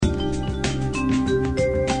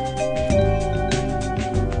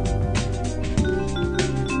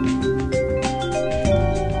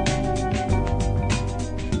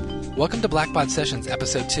Welcome to Blackbaud Sessions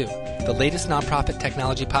Episode 2, the latest nonprofit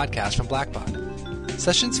technology podcast from Blackbaud.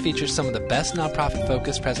 Sessions features some of the best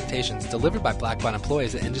nonprofit-focused presentations delivered by Blackbaud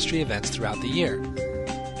employees at industry events throughout the year.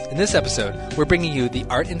 In this episode, we're bringing you the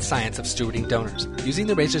art and science of stewarding donors, using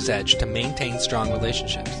the razor's edge to maintain strong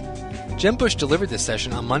relationships. Jim Bush delivered this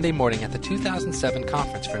session on Monday morning at the 2007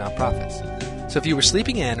 Conference for Nonprofits. So if you were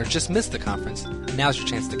sleeping in or just missed the conference, now's your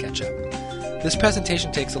chance to catch up. This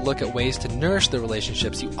presentation takes a look at ways to nourish the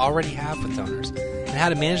relationships you already have with donors and how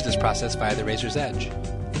to manage this process via the razor's edge.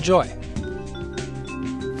 Enjoy.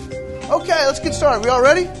 Okay, let's get started. We all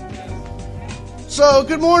ready? So,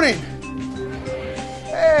 good morning.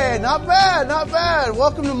 Hey, not bad, not bad.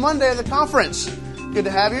 Welcome to Monday at the conference. Good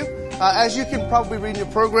to have you. As you can probably read in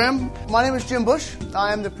your program, my name is Jim Bush.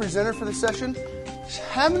 I am the presenter for the session.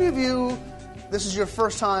 How many of you, this is your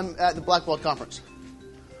first time at the Blackbaud conference?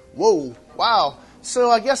 Whoa, wow.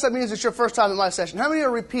 So I guess that means it's your first time at my session. How many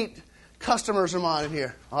are repeat customers of mine in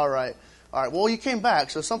here? All right. Well, you came back,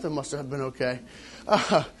 so something must have been okay.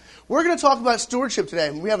 We're going to talk about stewardship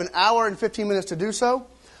today. We have an hour and 15 minutes to do so.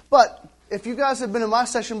 But if you guys have been in my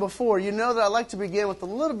session before, you know that I like to begin with a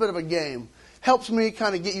little bit of a game. Helps me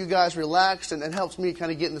kind of get you guys relaxed and helps me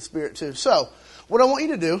kind of get in the spirit too. So what I want you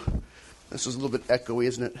to do, this is a little bit echoey,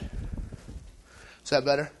 isn't it? Is that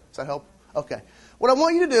better? Does that help? Okay. What I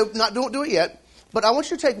want you to do, don't do it yet, but I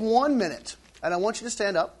want you to take 1 minute, and I want you to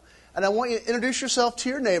stand up, and I want you to introduce yourself to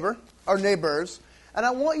your neighbor, or neighbors, and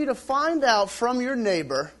I want you to find out from your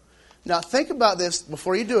neighbor. Now, think about this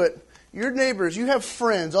before you do it. Your neighbors, you have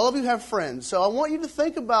friends. All of you have friends. So I want you to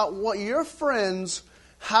think about what your friends,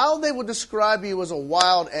 how they would describe you as a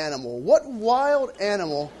wild animal. What wild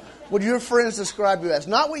animal would your friends describe you as?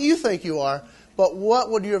 Not what you think you are, but what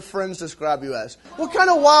would your friends describe you as? What kind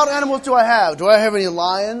of wild animals do I have? Do I have any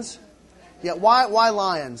lions? Yeah, why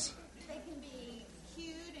lions? They can be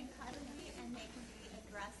cute and cuddly, and they can be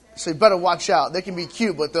aggressive. So you better watch out. They can be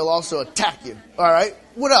cute, but they'll also attack you. All right.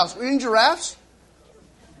 What else? Any giraffes?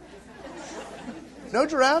 No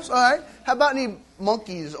giraffes? All right. How about any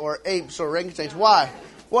monkeys or apes or orangutans? Why?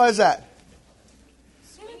 Why is that?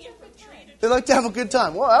 They like to have a good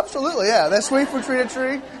time. Well, absolutely, yeah. They swing from tree to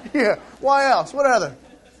tree. Yeah. Why else? What other?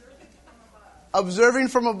 Observing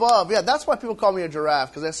from above. Yeah, that's why people call me a giraffe,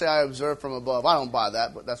 because they say I observe from above. I don't buy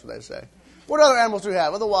that, but that's what they say. What other animals do we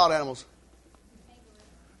have? Other wild animals?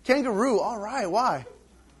 Kangaroo. All right. Why?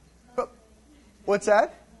 What's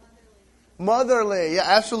that? Motherly. Yeah,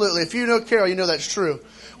 absolutely. If you know Carol, you know that's true.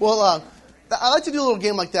 Well, I like to do a little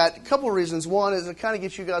game like that. A couple of reasons. One is it kind of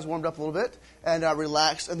gets you guys warmed up a little bit and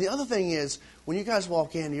relaxed. And the other thing is, when you guys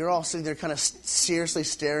walk in, you're all sitting there kind of seriously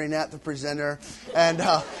staring at the presenter. And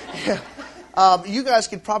you guys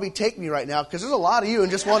could probably take me right now because there's a lot of you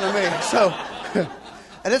and just one of me. So,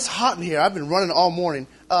 and it's hot in here. I've been running all morning.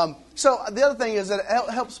 So the other thing is that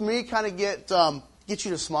it helps me kind of get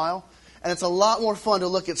you to smile. And it's a lot more fun to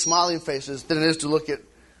look at smiling faces than it is to look at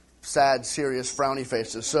sad, serious, frowny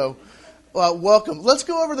faces. So welcome. Let's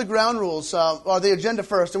go over the ground rules, or the agenda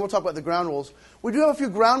first, and we'll talk about the ground rules. We do have a few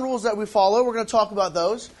ground rules that we follow. We're going to talk about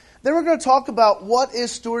those. Then we're going to talk about what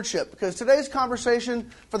is stewardship, because today's conversation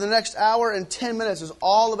for the next hour and 10 minutes is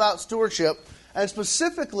all about stewardship, and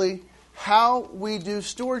specifically how we do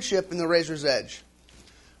stewardship in the razor's edge.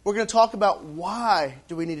 We're going to talk about why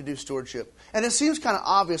do we need to do stewardship. And it seems kind of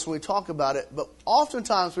obvious when we talk about it, but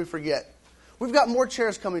oftentimes we forget. We've got more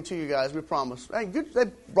chairs coming to you guys, we promise. Hey, good, they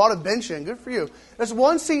brought a bench in. Good for you. There's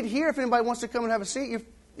one seat here if anybody wants to come and have a seat.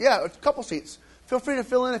 A couple seats. Feel free to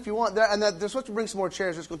fill in if you want. And they're supposed to bring some more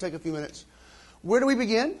chairs. It's going to take a few minutes. Where do we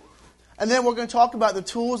begin? And then we're going to talk about the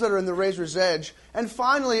tools that are in the razor's edge. And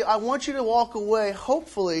finally, I want you to walk away,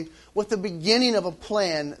 hopefully, with the beginning of a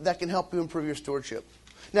plan that can help you improve your stewardship.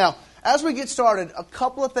 Now, as we get started, a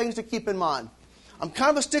couple of things to keep in mind. I'm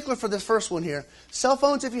kind of a stickler for this first one here. Cell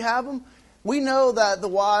phones, if you have them, we know that the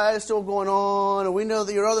Y is still going on, and we know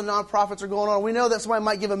that your other nonprofits are going on. We know that somebody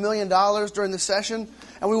might give $1 million during the session,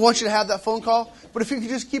 and we want you to have that phone call. But if you could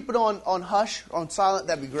just keep it on hush, on silent,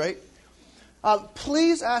 that'd be great.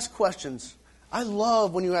 Please ask questions. I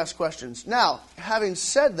love when you ask questions. Now, having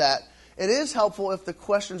said that, it is helpful if the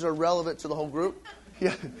questions are relevant to the whole group.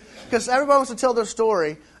 Yeah, because everybody wants to tell their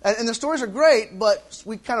story, and the stories are great, but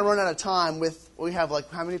we kind of run out of time we have like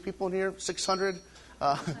how many people in here? 600?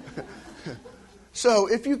 So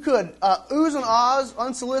if you could, oohs and ahs,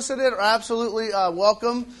 unsolicited, are absolutely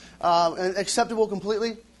welcome and acceptable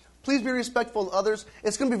completely. Please be respectful of others.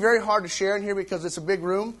 It's going to be very hard to share in here because it's a big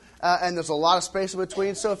room and there's a lot of space in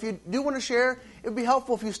between. So if you do want to share, it would be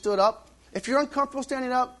helpful if you stood up. If you're uncomfortable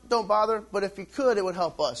standing up, don't bother, but if you could, it would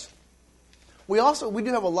help us. We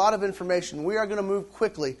do have a lot of information. We are going to move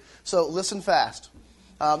quickly, so listen fast.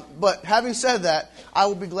 But having said that, I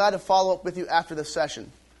will be glad to follow up with you after this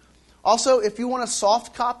session. Also, if you want a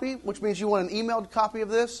soft copy, which means you want an emailed copy of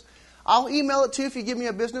this, I'll email it to you if you give me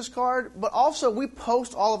a business card. But also, we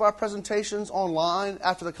post all of our presentations online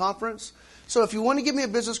after the conference. So if you want to give me a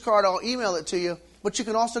business card, I'll email it to you. But you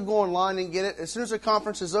can also go online and get it. As soon as the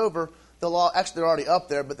conference is over, actually, they're already up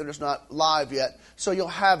there, but they're just not live yet. So you'll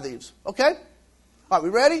have these. Okay? All right, we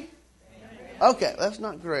ready? Okay, that's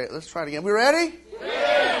not great. Let's try it again. We ready?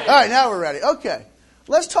 Yeah. All right, now we're ready. Okay.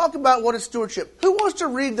 Let's talk about what is stewardship. Who wants to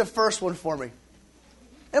read the first one for me?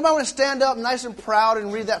 Anybody want to stand up nice and proud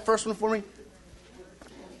and read that first one for me?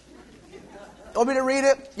 Want me to read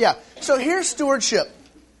it? Yeah. So here's stewardship.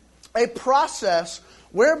 A process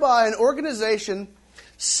whereby an organization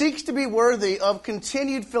seeks to be worthy of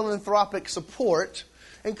continued philanthropic support,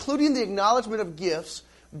 including the acknowledgement of gifts,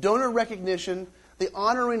 donor recognition, the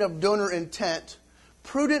honoring of donor intent,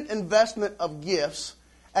 prudent investment of gifts,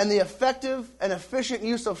 and the effective and efficient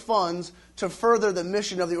use of funds to further the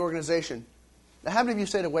mission of the organization. Now, how many of you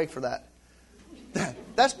stayed awake for that?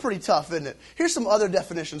 That's pretty tough, isn't it? Here's some other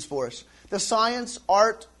definitions for us. The science,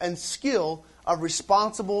 art, and skill of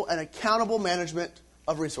responsible and accountable management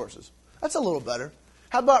of resources. That's a little better.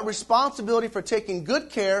 How about responsibility for taking good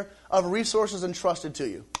care of resources entrusted to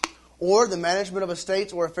you? Or the management of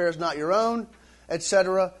estates or affairs not your own,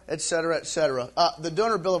 etc., etc., etc. The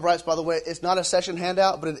Donor Bill of Rights, by the way, it's not a session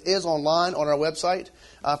handout, but it is online on our website.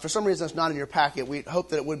 For some reason, it's not in your packet. We hope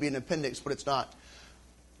that it would be an appendix, but it's not.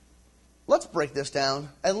 Let's break this down,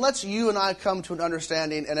 and let's you and I come to an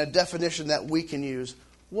understanding and a definition that we can use.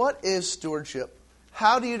 What is stewardship?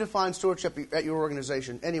 How do you define stewardship at your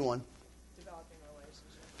organization? Anyone?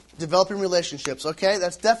 Developing relationships. Okay,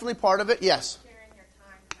 that's definitely part of it. Yes.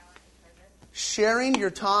 Sharing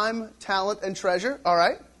your time, talent, and treasure. All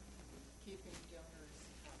right.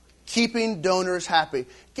 Keeping donors happy.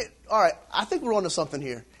 All right, I think we're on to something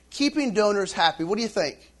here. Keeping donors happy. What do you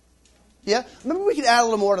think? Yeah? Maybe we could add a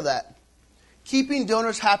little more to that. Keeping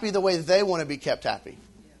donors happy the way they want to be kept happy.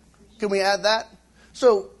 Can we add that?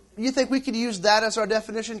 So, you think we could use that as our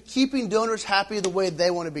definition? Keeping donors happy the way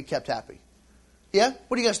they want to be kept happy. Yeah?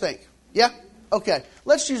 What do you guys think? Yeah? Okay,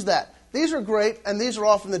 let's use that. These are great, and these are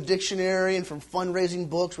all from the dictionary and from fundraising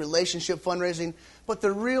books, relationship fundraising. But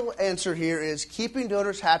the real answer here is keeping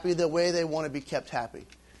donors happy the way they want to be kept happy.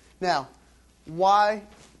 Now, why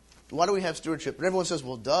do we have stewardship? And everyone says,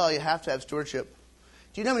 well, duh, you have to have stewardship.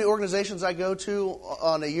 Do you know how many organizations I go to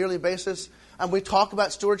on a yearly basis, and we talk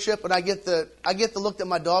about stewardship, and I get the look that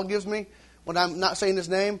my dog gives me when I'm not saying his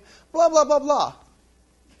name? Blah, blah, blah, blah.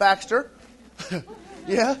 Baxter.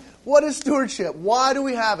 Yeah? What is stewardship? Why do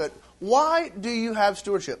we have it? Why do you have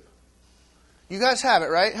stewardship? You guys have it,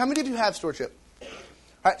 right? How many of you have stewardship? All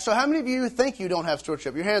right, so how many of you think you don't have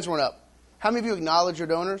stewardship? Your hands weren't up. How many of you acknowledge your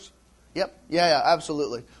donors? Yep. Yeah,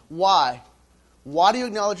 absolutely. Why? Why do you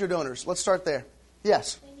acknowledge your donors? Let's start there.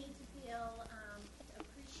 Yes? They need to feel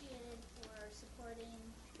appreciated for supporting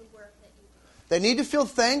the work that you do. They need to feel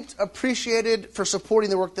thanked, appreciated for supporting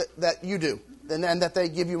the work that you do and that they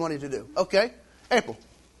give you money to do. Okay. April?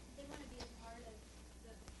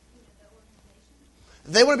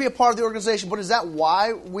 They want to be a part of the organization, but is that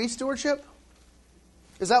why we stewardship?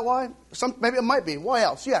 Is that why? Maybe it might be. Why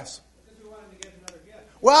else? Yes. Because we want them to get another gift.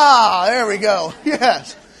 Wow, there we go.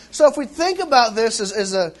 Yes. So if we think about this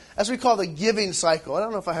as we call the giving cycle, I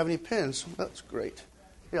don't know if I have any pins. That's great.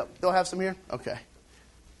 Yep. They'll have some here? Okay.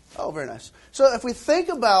 Oh, very nice. So if we think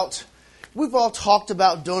about, we've all talked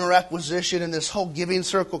about donor acquisition and this whole giving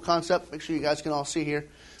circle concept. Make sure you guys can all see here.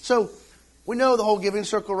 So we know the whole giving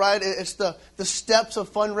circle, right? It's the steps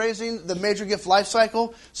of fundraising, the major gift life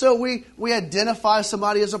cycle. So we identify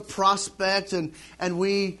somebody as a prospect, and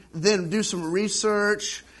we then do some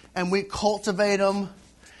research, and we cultivate them,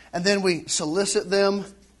 and then we solicit them.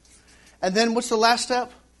 And then what's the last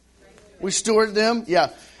step? We steward them. Yeah.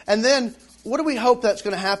 And then what do we hope that's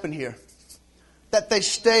going to happen here? That they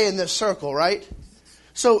stay in this circle, right?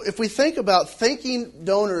 So if we think about thanking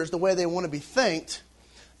donors the way they want to be thanked,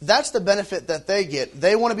 that's the benefit that they get.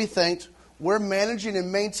 They want to be thanked. We're managing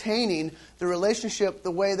and maintaining the relationship the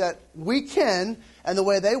way that we can and the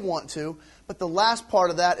way they want to. But the last part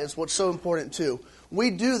of that is what's so important too. We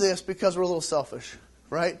do this because we're a little selfish,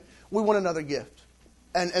 right? We want another gift.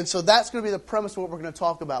 And so that's going to be the premise of what we're going to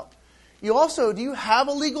talk about. You also, do you have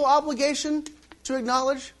a legal obligation to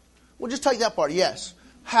acknowledge? We'll just take that part. Yes.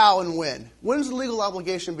 How and when? When does the legal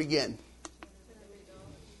obligation begin?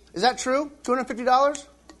 Is that true? $250?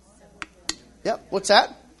 Yep. What's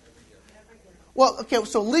that? Well, okay,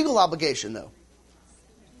 so legal obligation, though.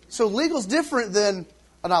 So legal's different than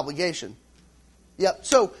an obligation. Yep.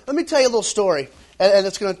 So let me tell you a little story, and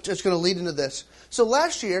it's going to lead into this. So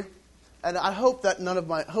last year, and I hope that none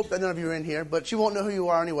of you are in here, but you won't know who you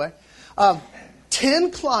are anyway.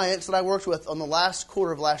 10 clients that I worked with on the last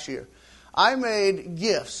quarter of last year, I made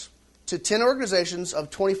gifts to 10 organizations of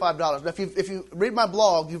 $25. Now, if you read my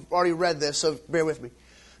blog, you've already read this, so bear with me.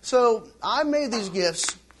 So I made these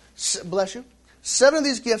gifts, bless you. 7 of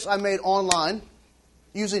these gifts I made online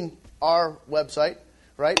using our website,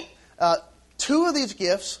 right? 2 of these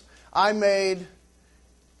gifts I made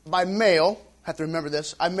by mail. Have to remember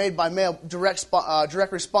this. I made by mail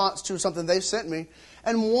direct response to something they sent me.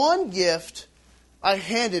 And 1 gift I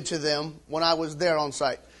handed to them when I was there on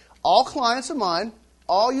site. All clients of mine,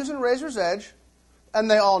 all using Razor's Edge,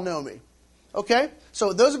 and they all know me. Okay?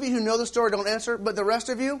 So those of you who know the story don't answer, but the rest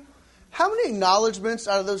of you, how many acknowledgments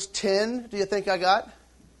out of those 10 do you think I got?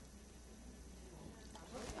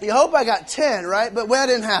 You hope I got 10, right? But that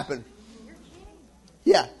didn't happen.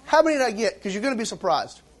 Yeah. How many did I get? Because you're going to be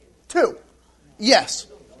surprised. 2. Yes.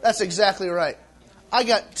 That's exactly right. I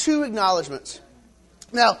got 2 acknowledgments.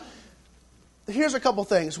 Now, here's a couple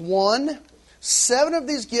things. 1, 7 of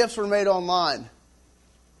these gifts were made online.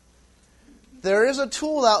 There is a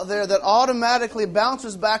tool out there that automatically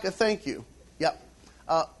bounces back a thank you. Yep.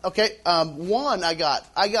 Okay. 1 I got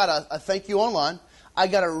a thank you online. I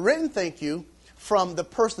got a written thank you from the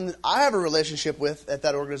person that I have a relationship with at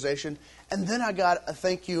that organization. And then I got a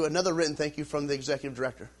thank you, another written thank you from the executive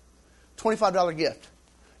director. $25 gift.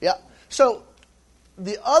 Yeah. So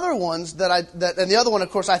the other ones and the other one, of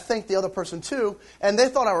course, I thanked the other person too, and they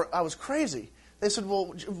thought I was crazy. They said,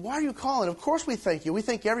 well, why are you calling? Of course we thank you. We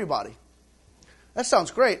thank everybody. That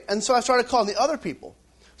sounds great. And so I started calling the other people.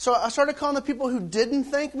 So I started calling the people who didn't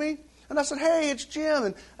thank me, and I said, hey, it's Jim.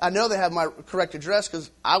 And I know they have my correct address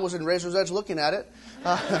because I was in Razor's Edge looking at it.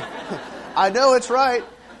 I know it's right.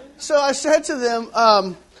 So I said to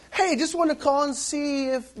them, hey, just want to call and see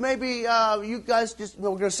if maybe you guys were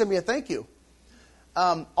going to send me a thank you.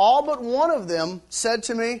 All but one of them said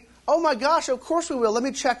to me, oh my gosh, of course we will. Let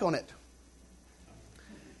me check on it.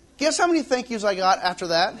 Guess how many thank yous I got after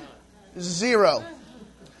that? 0.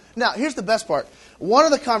 Now, here's the best part. One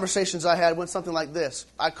of the conversations I had went something like this.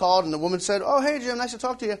 I called and the woman said, oh, hey, Jim, nice to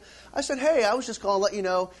talk to you. I said, hey, I was just calling to let you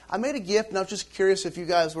know, I made a gift and I was just curious if you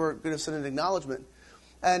guys were going to send an acknowledgement.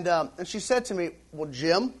 And she said to me, well,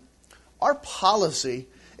 Jim, our policy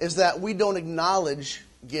is that we don't acknowledge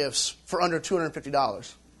gifts for under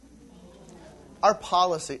 $250. Our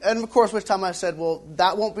policy. And, of course, which time I said, well,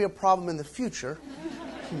 that won't be a problem in the future.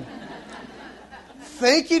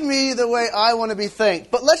 Thanking me the way I want to be thanked.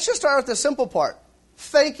 But let's just start with the simple part.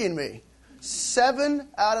 Thanking me. 7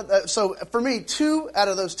 out of... so, for me, 2 out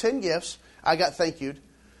of those 10 gifts, I got thank you'd.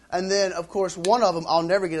 And then, of course, one of them, I'll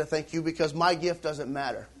never get a thank you because my gift doesn't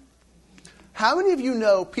matter. How many of you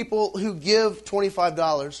know people who give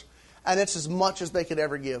 $25 and it's as much as they could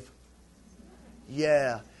ever give?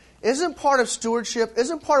 Yeah. Isn't part of stewardship,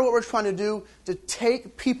 isn't part of what we're trying to do to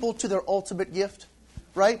take people to their ultimate gift?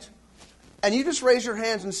 Right? And you just raised your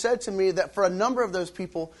hands and said to me that for a number of those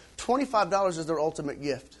people, $25 is their ultimate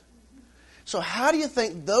gift. So how do you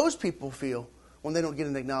think those people feel when they don't get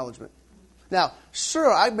an acknowledgement? Now,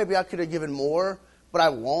 sure, maybe I could have given more, but I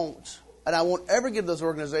won't. And I won't ever give those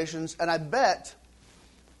organizations. And I bet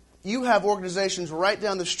you have organizations right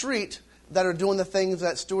down the street that are doing the things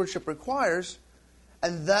that stewardship requires,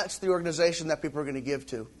 and that's the organization that people are going to give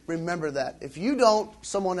to. Remember that. If you don't,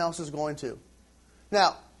 someone else is going to.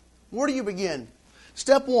 Now, where do you begin?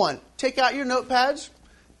 Step 1, take out your notepads,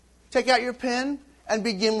 take out your pen, and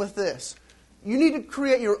begin with this. You need to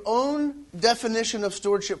create your own definition of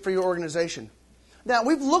stewardship for your organization. Now,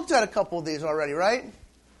 we've looked at a couple of these already, right?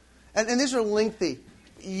 And these are lengthy.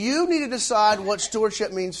 You need to decide what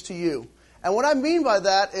stewardship means to you. And what I mean by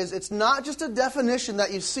that is it's not just a definition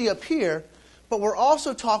that you see up here, but we're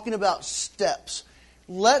also talking about steps.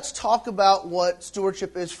 Let's talk about what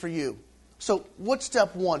stewardship is for you. So what's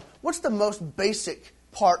step 1? What's the most basic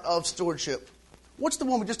part of stewardship? What's the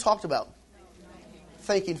one we just talked about?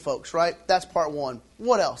 Thanking folks, right? That's part 1.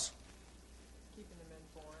 What else?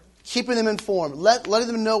 Keeping them informed. Letting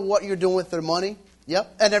them know what you're doing with their money.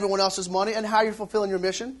 Yep. And everyone else's money. And how you're fulfilling your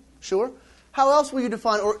mission. Sure. How else will you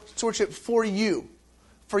define stewardship for you?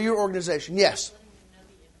 For your organization? Yes.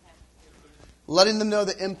 Letting them know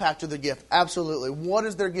the impact of the gift. Absolutely. What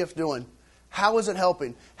is their gift doing? How is it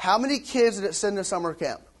helping? How many kids did it send to summer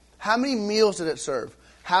camp? How many meals did it serve?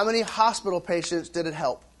 How many hospital patients did it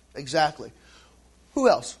help? Exactly. Who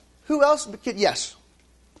else? Who else? Yes.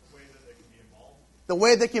 The way that they can be involved. The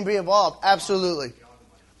way they can be involved. Absolutely.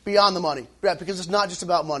 Beyond the money. Yeah, because it's not just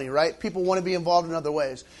about money, right? People want to be involved in other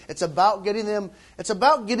ways. It's about getting them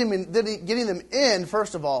in,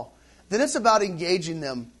 first of all. Then it's about engaging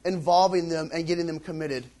them, involving them, and getting them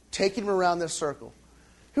committed. Taking them around this circle.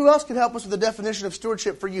 Who else can help us with the definition of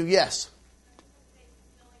stewardship for you? Yes.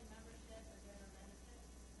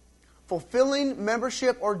 Fulfilling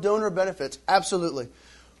membership or donor benefits. Absolutely.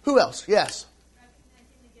 Who else? Yes.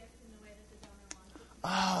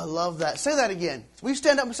 I love that. Say that again. Will you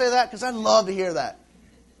stand up and say that? Because I'd love to hear that.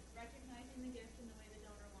 Recognizing the gift in the way the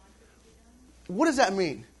donor wants it to be done. What does that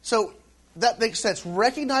mean? So that makes sense.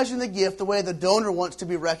 Recognizing the gift the way the donor wants to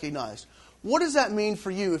be recognized. What does that mean for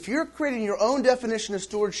you? If you're creating your own definition of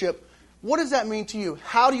stewardship, what does that mean to you?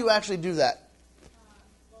 How do you actually do that?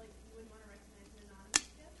 Well, you wouldn't want to recognize an anonymous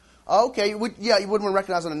gift. Okay, you wouldn't want to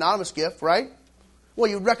recognize an anonymous gift, right? Well,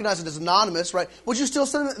 you recognize it as anonymous, right? Would you still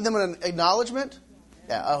send them an acknowledgement?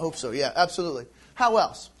 Yeah, I hope so. Yeah, absolutely. How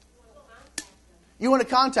else? You want to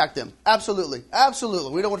contact them. Absolutely.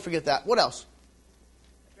 Absolutely. We don't want to forget that. What else?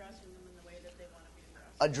 Addressing them in the way that they want to be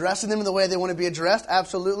addressed. Addressing them in the way they want to be addressed.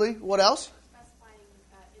 Absolutely. What else? Specifying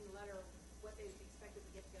in the letter what they expected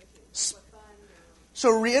the gift to go to. What fund or... So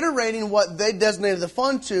reiterating what they designated the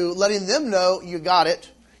fund to, letting them know you got it.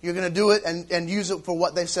 You're going to do it and use it for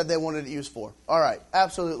what they said they wanted it used for. All right.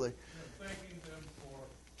 Absolutely. Thanking them for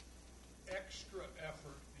extra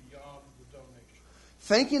effort beyond the donation.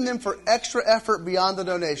 Thanking them for extra effort beyond the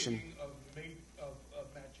donation. Of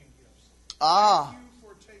matching gifts. Ah. Thank you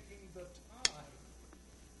for taking the time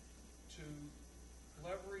to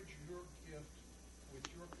leverage your gift with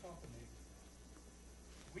your company.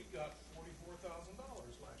 We got $44,000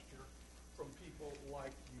 last year from people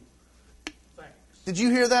like you. Thanks. Did you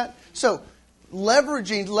hear that? So,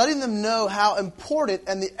 leveraging, letting them know how important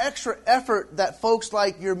and the extra effort that folks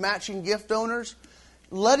like your matching gift donors,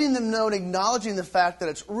 letting them know and acknowledging the fact that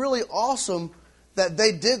it's really awesome that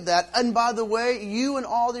they did that. And by the way, you and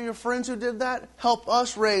all of your friends who did that help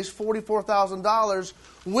us raise $44,000,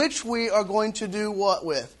 which we are going to do what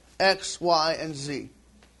with? X, Y, and Z.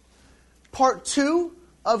 Part 2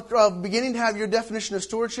 of beginning to have your definition of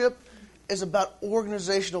stewardship is about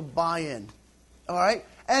organizational buy-in. All right?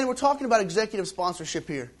 And we're talking about executive sponsorship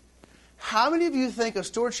here. How many of you think a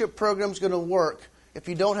stewardship program is going to work if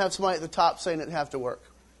you don't have somebody at the top saying it have to work?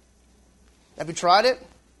 Have you tried it?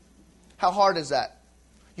 How hard is that?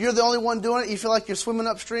 You're the only one doing it? You feel like you're swimming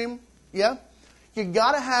upstream? Yeah? You've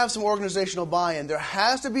got to have some organizational buy-in. There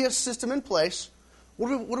has to be a system in place. What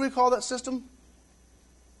do we call that system?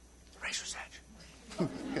 Razor's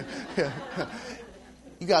edge.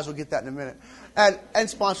 You guys will get that in a minute. And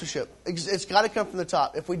sponsorship. It's got to come from the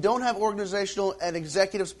top. If we don't have organizational and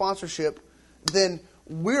executive sponsorship, then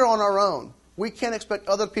we're on our own. We can't expect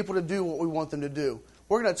other people to do what we want them to do.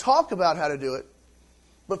 We're going to talk about how to do it.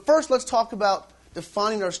 But first, let's talk about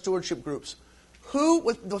defining our stewardship groups.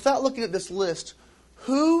 Without looking at this list,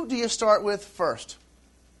 who do you start with first?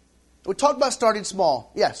 We talked about starting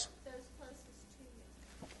small. Yes? Those closest to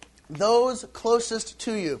you. Those closest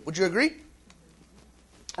to you. Would you agree?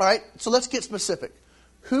 All right, so let's get specific.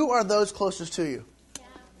 Who are those closest to you? Staff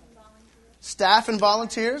and volunteers. Staff and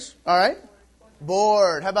volunteers. All right.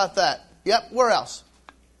 Board. How about that? Yep. Where else?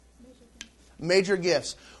 Major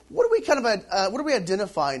gifts. What are we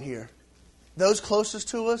identifying here? Those closest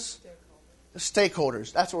to us?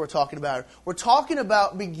 Stakeholders. That's what we're talking about. We're talking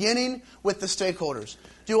about beginning with the stakeholders.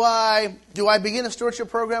 Do I begin a stewardship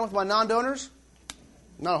program with my non-donors?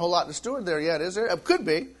 Not a whole lot to steward there yet, is there? It could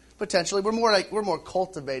be. Potentially. We're more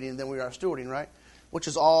cultivating than we are stewarding, right? Which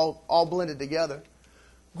is all blended together.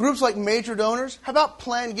 Groups like major donors. How about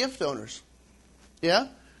planned gift donors? Yeah?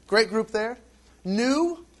 Great group there.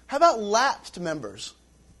 New. How about lapsed members?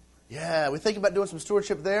 Yeah, we think about doing some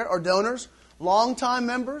stewardship there. Or donors. Long-time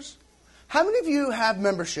members. How many of you have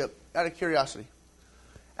membership, out of curiosity?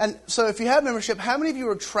 And so if you have membership, how many of you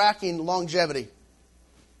are tracking longevity?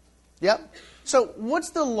 Yep. So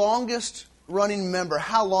what's the longest running member?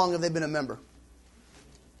 How long have they been a member?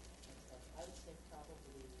 I would say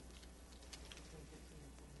probably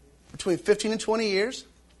Between 15 and 20 years.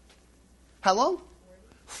 How long?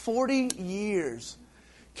 40 years.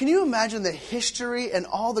 Can you imagine the history and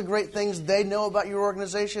all the great things they know about your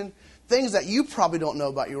organization? Things that you probably don't know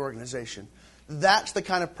about your organization. That's the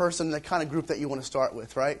kind of person, the kind of group that you want to start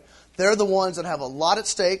with, right? They're the ones that have a lot at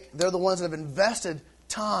stake. They're the ones that have invested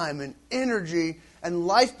time and energy and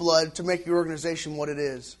lifeblood to make your organization what it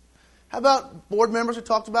is. How about board members we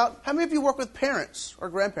talked about? How many of you work with parents or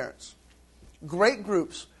grandparents? Great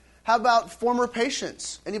groups. How about former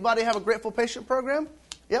patients? Anybody have a grateful patient program?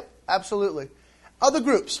 Yep, absolutely. Other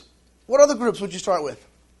groups. What other groups would you start with?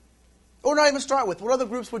 Or not even start with. What other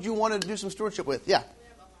groups would you want to do some stewardship with? Yeah.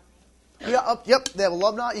 Yeah. Yep. They have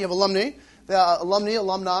alumni. You have alumni.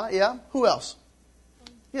 Alumni. Yeah. Who else?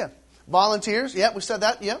 Yeah. Volunteers. Yeah. We said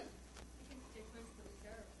that. Yeah.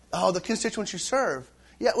 Oh, the constituents you serve.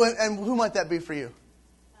 Yeah. And who might that be for you?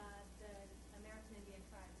 The American Indian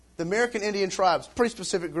tribes. The American Indian tribes. Pretty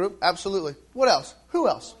specific group. Absolutely. What else? Who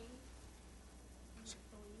else?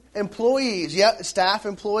 Employees. Yeah. Staff,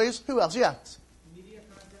 employees. Who else? Yeah.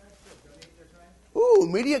 Ooh,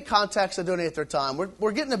 media contacts that donate their time.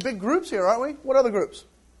 We're getting the big groups here, aren't we? What other groups?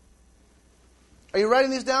 Are you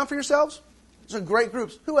writing these down for yourselves? These are great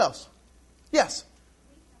groups. Who else? Yes.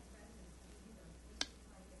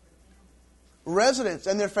 Residents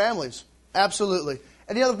and their families. Absolutely.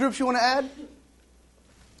 Any other groups you want to add?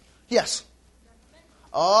 Yes.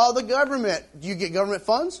 Oh, the government. Do you get government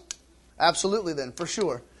funds? Absolutely then, for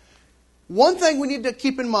sure. One thing we need to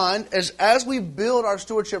keep in mind is as we build our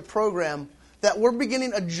stewardship program, that we're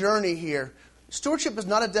beginning a journey here. Stewardship is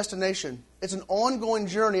not a destination. It's an ongoing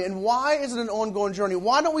journey. And why is it an ongoing journey?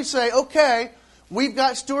 Why don't we say, okay, we've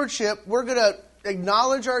got stewardship. We're going to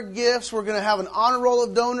acknowledge our gifts. We're going to have an honor roll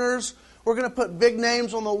of donors. We're going to put big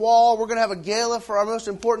names on the wall. We're going to have a gala for our most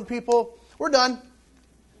important people. We're done.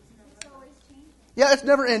 It's always changing. Yeah, it's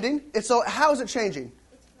never ending. How is it changing?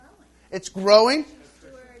 It's growing. It's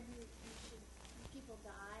growing. People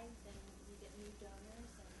die, then you get new donors.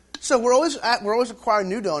 So we're always acquiring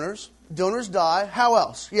new donors. Donors die. How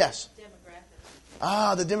else? Yes.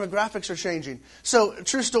 Demographics. The demographics are changing. So,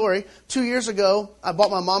 true story. 2 years ago, I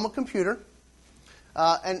bought my mom a computer.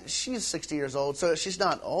 And she's 60 years old, so she's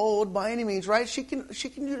not old by any means, right? She can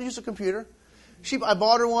use a computer. I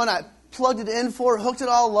bought her one. I plugged it in for her, hooked it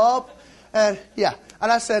all up. And yeah.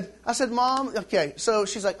 And I said, Mom, okay. So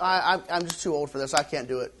she's like, I'm just too old for this. I can't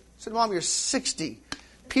do it. I said, Mom, you're 60.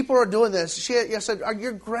 People are doing this. I said,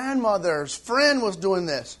 your grandmother's friend was doing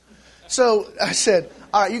this. So I said,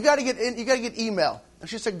 all right, you got to get email. And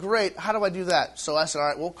she said, great. How do I do that? So I said, all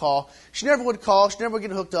right, we'll call. She never would call. She never would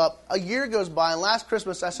get hooked up. A year goes by, and last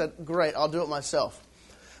Christmas I said, great, I'll do it myself.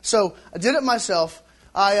 So I did it myself.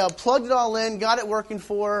 I plugged it all in, got it working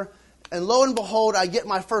for her, and lo and behold, I get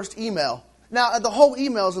my first email. Now, the whole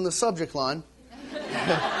email is in the subject line.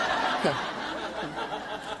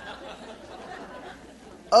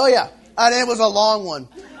 Oh, yeah. And it was a long one.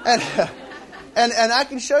 And I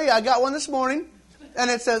can show you, I got one this morning, and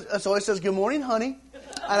it always says, good morning, honey.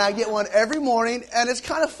 And I get one every morning, and it's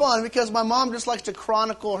kind of fun because my mom just likes to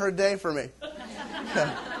chronicle her day for me.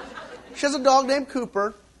 She has a dog named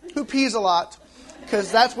Cooper who pees a lot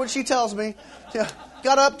because that's what she tells me.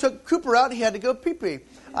 Got up, took Cooper out, he had to go pee-pee.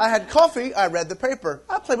 I had coffee, I read the paper.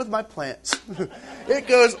 I played with my plants. It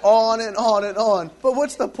goes on and on and on. But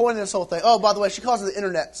what's the point of this whole thing? Oh, by the way, she calls it the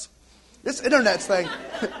internets. This internets thing.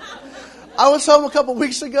 I was home a couple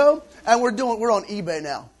weeks ago, and we're on eBay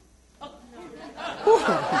now.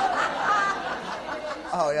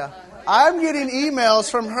 Oh, yeah. I'm getting emails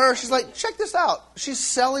from her. She's like, check this out. She's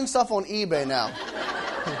selling stuff on eBay now.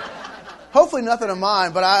 Hopefully nothing of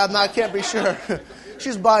mine, but I can't be sure.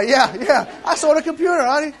 She's buying, yeah. I sold a computer,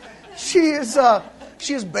 honey. She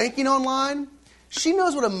is banking online. She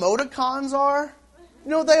knows what emoticons are. You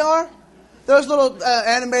know what they are? Those little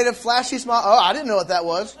animated flashy smile. Oh, I didn't know what that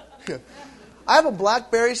was. I have a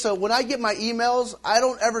BlackBerry, so when I get my emails, I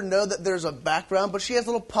don't ever know that there's a background, but she has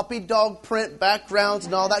little puppy dog print backgrounds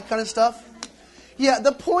and all that kind of stuff. Yeah,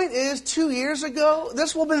 the point is, 2 years ago,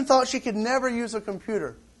 this woman thought she could never use a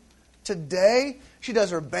computer. Today, she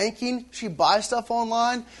does her banking, she buys stuff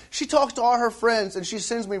online, she talks to all her friends, and she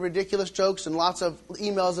sends me ridiculous jokes and lots of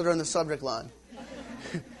emails that are in the subject line.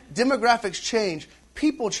 Demographics change.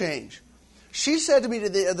 People change. She said to me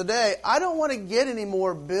the other day, I don't want to get any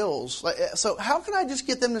more bills. So how can I just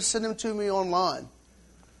get them to send them to me online?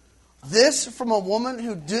 This from a woman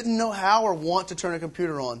who didn't know how or want to turn a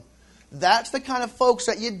computer on. That's the kind of folks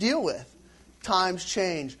that you deal with. Times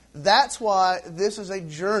change. That's why this is a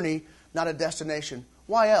journey, not a destination.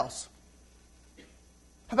 Why else?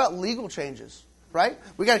 How about legal changes? Right?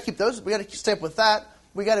 We got to keep those. We got to stay up with that.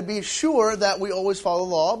 We got to be sure that we always follow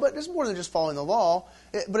the law. But it's more than just following the law.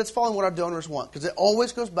 But it's following what our donors want, because it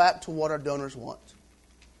always goes back to what our donors want.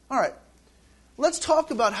 All right. Let's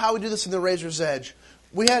talk about how we do this in the Razor's Edge.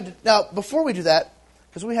 Now, before we do that,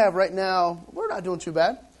 because we have right now, we're not doing too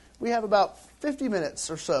bad. We have about 50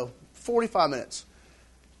 minutes or so, 45 minutes.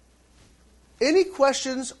 Any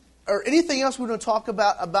questions or anything else we want to talk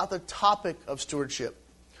about the topic of stewardship?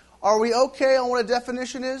 Are we okay on what a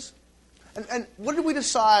definition is? And what did we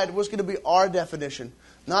decide was going to be our definition?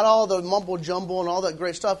 Not all the mumble jumble and all that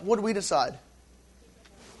great stuff. What did we decide?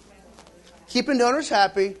 Keeping donors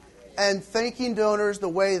happy, and thanking donors the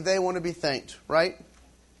way they want to be thanked, right?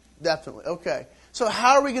 Definitely. Okay. So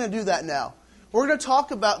how are we going to do that now? We're going to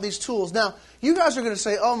talk about these tools. Now, you guys are going to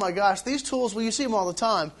say, oh my gosh, these tools, well, you see them all the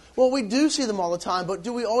time. Well, we do see them all the time, but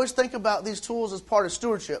do we always think about these tools as part of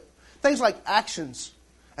stewardship? Things like actions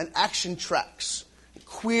and action tracks,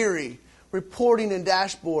 query, reporting and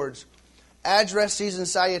dashboards, addresses and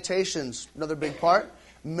salutations, another big part,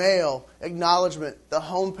 mail, acknowledgement, the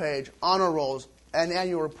homepage, honor rolls, and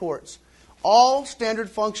annual reports. All standard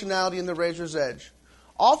functionality in the Razor's Edge.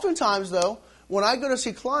 Oftentimes, though, when I go to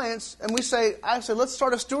see clients and I say, let's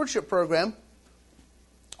start a stewardship program,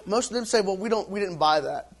 most of them say, well, we didn't buy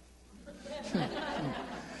that. And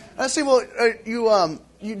I say, well,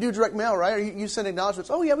 you do direct mail, right? Or you send acknowledgments.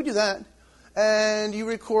 Oh, yeah, we do that. And you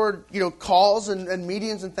record, calls and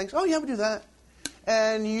meetings and things. Oh, yeah, we do that.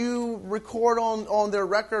 And you record on their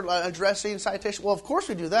record addressing citation. Well, of course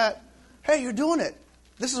we do that. Hey, you're doing it.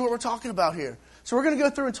 This is what we're talking about here. So we're going to go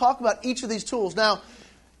through and talk about each of these tools. Now,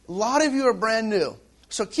 a lot of you are brand new.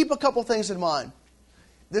 So keep a couple things in mind.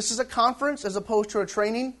 This is a conference as opposed to a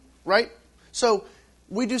training, right? So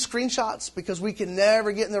we do screenshots because we can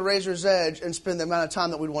never get in the Razor's Edge and spend the amount of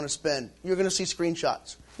time that we'd want to spend. You're going to see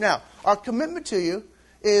screenshots. Now, our commitment to you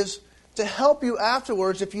is to help you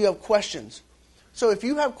afterwards if you have questions. So if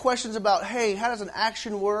you have questions about, hey, how does an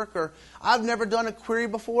action work? Or I've never done a query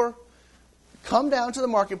before, come down to the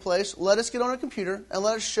marketplace, let us get on a computer, and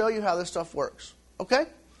let us show you how this stuff works. Okay?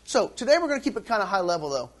 So today we're going to keep it kind of high level,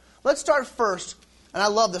 though. Let's start first, and I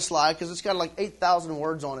love this slide because it's got like 8,000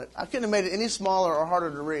 words on it. I couldn't have made it any smaller or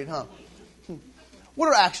harder to read, huh? What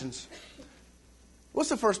are actions? What's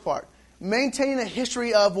the first part? Maintaining a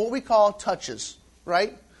history of what we call touches,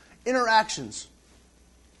 right? Interactions.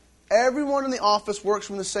 Everyone in the office works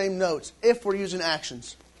from the same notes if we're using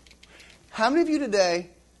actions. How many of you today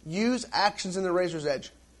use actions in the Razor's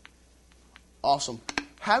Edge? Awesome.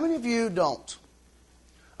 How many of you don't?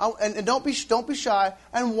 And don't be shy.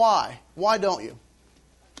 And why? Why don't you?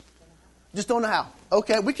 Just don't know how.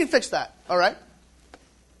 Okay, we can fix that. All right?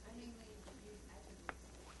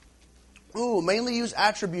 Ooh, mainly use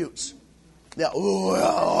attributes. Yeah. Ooh,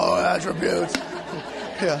 attributes.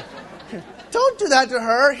 Yeah. Don't do that to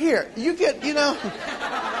her. Here, you get, that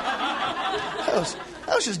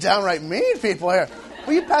was just downright mean, people here.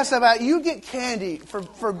 Will you pass that out? You get candy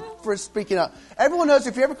for speaking up. Everyone knows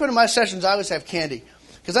if you ever come to my sessions, I always have candy.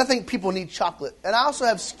 Because I think people need chocolate. And I also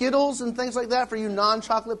have Skittles and things like that for you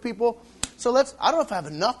non-chocolate people. So I don't know if I have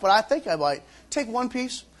enough, but I think I might. Take one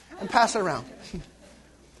piece and pass it around.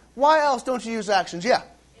 Why else don't you use actions? Yeah.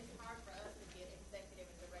 It's hard for us to get executive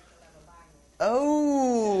and director level buy-in.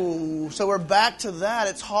 Oh, so we're back to that.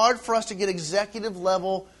 It's hard for us to get executive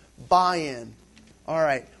level buy-in. All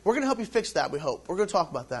right. We're going to help you fix that, we hope. We're going to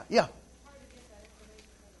talk about that. Yeah.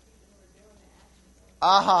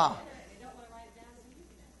 Aha.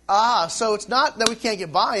 So it's not that we can't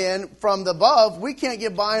get buy-in from the above. We can't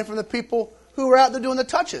get buy-in from the people who are out there doing the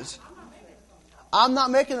touches. I'm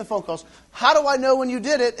not making the phone calls. How do I know when you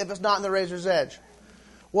did it if it's not in the Razor's Edge?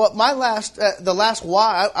 Well, the last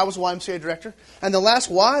Y, I was YMCA director, and the last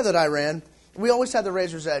Y that I ran, we always had the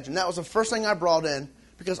Razor's Edge, and that was the first thing I brought in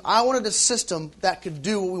because I wanted a system that could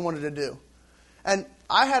do what we wanted to do. And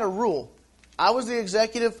I had a rule. I was the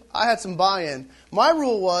executive. I had some buy-in. My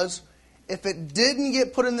rule was, if it didn't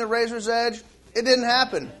get put in the Razor's Edge, it didn't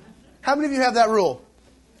happen. How many of you have that rule?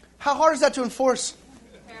 How hard is that to enforce?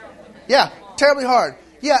 Yeah, terribly hard.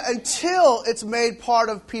 Yeah, until it's made part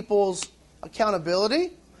of people's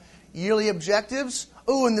accountability, yearly objectives,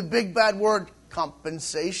 and the big bad word,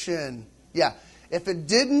 compensation. Yeah, if it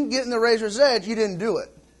didn't get in the Razor's Edge, you didn't do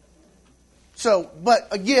it. So, but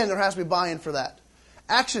again, there has to be buy-in for that.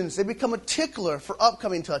 Actions, they become a tickler for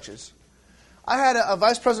upcoming touches. I had a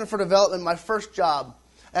vice president for development, my first job,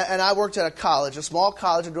 and I worked at a college, a small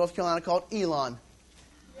college in North Carolina called Elon.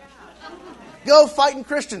 Yeah. Go fighting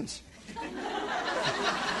Christians.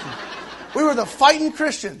 We were the fighting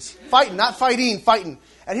Christians. Fighting, not fighting, fighting.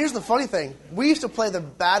 And here's the funny thing. We used to play the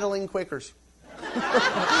battling Quakers. I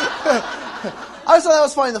just thought that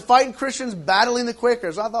was funny, the fighting Christians battling the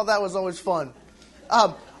Quakers. I thought that was always fun.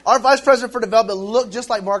 Our vice president for development looked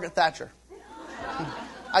just like Margaret Thatcher.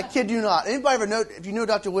 I kid you not. Anybody ever know, if you know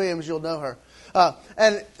Dr. Williams, you'll know her.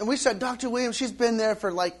 And we said, Dr. Williams, she's been there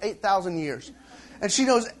for like 8,000 years. And she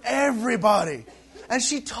knows everybody. And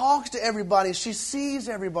she talks to everybody. She sees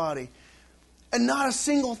everybody. And not a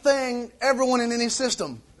single thing, everyone in any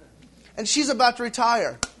system. And she's about to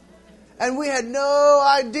retire. And we had no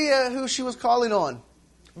idea who she was calling on.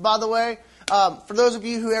 By the way, For those of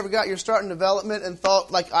you who ever got your start in development and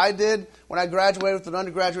thought, like I did when I graduated with an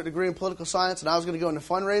undergraduate degree in political science and I was going to go into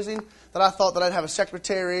fundraising, that I thought that I'd have a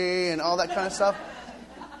secretary and all that kind of stuff.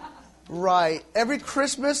 Right. Every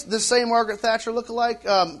Christmas, this same Margaret Thatcher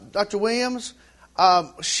lookalike, Dr. Williams,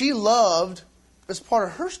 she loved, as part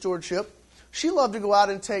of her stewardship, she loved to go out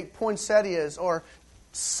and take poinsettias or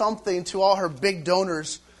something to all her big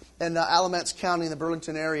donors in Alamance County in the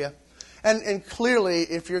Burlington area. And clearly,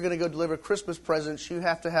 if you're going to go deliver Christmas presents, you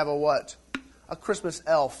have to have a what? A Christmas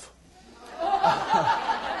elf.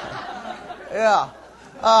 Yeah.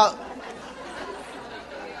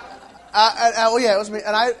 Yeah, it was me.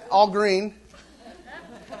 And I, all green,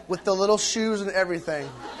 with the little shoes and everything.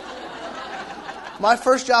 My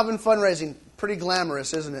first job in fundraising, pretty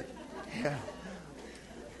glamorous, isn't it? Yeah.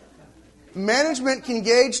 Management can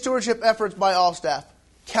gauge stewardship efforts by all staff.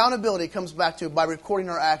 Accountability comes back to by recording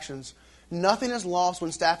our actions. Nothing is lost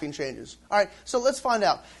when staffing changes. All right, so let's find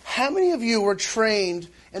out. How many of you were trained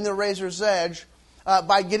in the Razor's Edge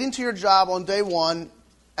by getting to your job on day one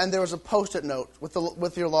and there was a Post-it note with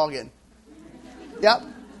your login? Yep.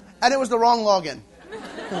 And it was the wrong login.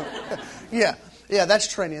 Yeah, that's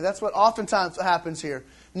training. That's what oftentimes happens here.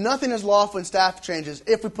 Nothing is lost when staff changes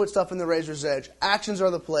if we put stuff in the Razor's Edge. Actions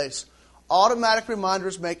are the place. Automatic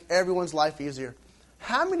reminders make everyone's life easier.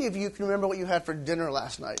 How many of you can remember what you had for dinner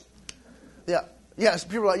last night? Yeah. Yes,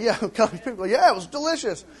 people are like, yeah. People are like, yeah, it was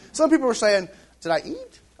delicious. Some people were saying, did I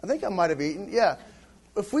eat? I think I might have eaten. Yeah.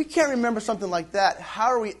 If we can't remember something like that, how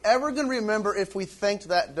are we ever going to remember if we thanked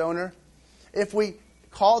that donor? If we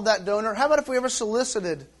called that donor? How about if we ever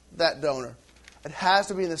solicited that donor? It has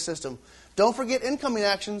to be in the system. Don't forget incoming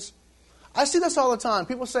actions. I see this all the time.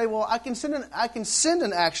 People say, well, I can send an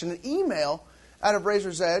action, an email out of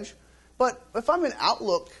Razor's Edge, but if I'm in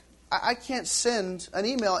Outlook, I can't send an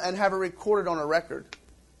email and have it recorded on a record.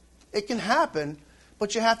 It can happen,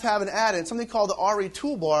 but you have to have an add-in, something called the RE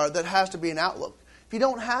toolbar that has to be in Outlook. If you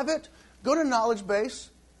don't have it, go to Knowledge Base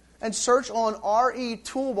and search on RE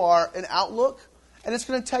toolbar in Outlook, and it's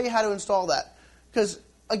going to tell you how to install that. Because,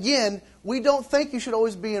 again, we don't think you should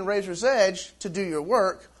always be in Razor's Edge to do your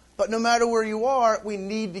work, but no matter where you are, we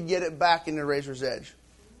need to get it back into Razor's Edge.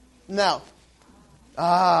 Now,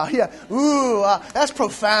 that's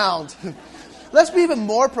profound. Let's be even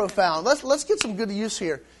more profound. Let's get some good use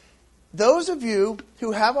here. Those of you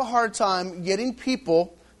who have a hard time getting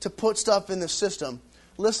people to put stuff in the system,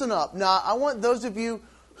 listen up. Now, I want those of you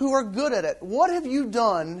who are good at it. What have you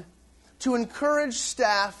done to encourage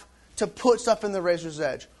staff to put stuff in the Razor's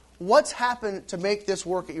Edge? What's happened to make this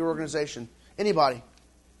work at your organization? Anybody?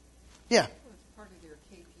 Yeah.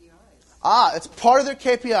 It's part of their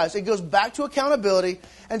KPIs. It goes back to accountability.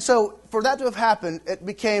 And so for that to have happened, it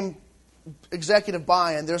became executive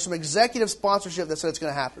buy-in. There's some executive sponsorship that said it's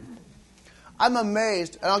going to happen. I'm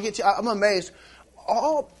amazed, and I'm amazed.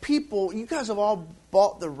 All people, you guys have all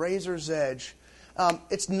bought the Razor's Edge.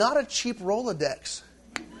 It's not a cheap Rolodex.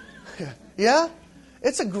 Yeah?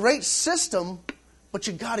 It's a great system, but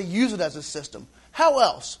you got to use it as a system. How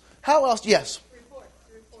else? Yes? Reports,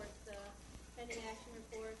 pending action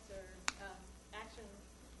reports or actions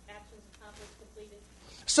accomplished, completed.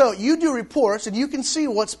 So you do reports, and you can see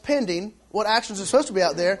what's pending, what actions are supposed to be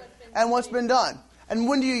out there, and what's been done. And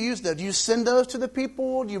when do you use those? Do you send those to the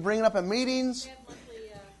people? Do you bring it up in meetings? We have monthly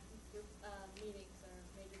meetings. Our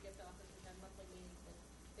major gift officers have monthly meetings, and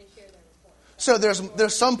they share their reports. So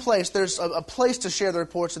there's some place, there's a place to share the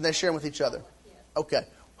reports, and they share them with each other. Yes. Okay.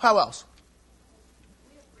 How else?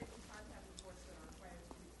 We have written contact reports that are required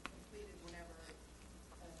to be completed whenever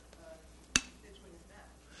a constituent is met.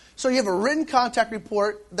 So you have a written contact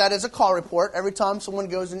report that is a call report every time someone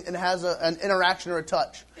goes in and has an interaction or a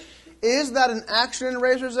touch. Is that an action in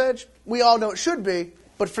Razor's Edge? We all know it should be,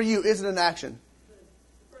 but for you, is it an action? The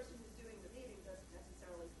person who's doing the meeting doesn't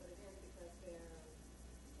necessarily put it in because they're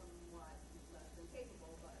somewhat less than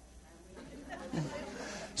capable, but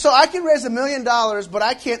So I can raise $1 million, but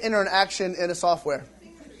I can't enter an action in a software.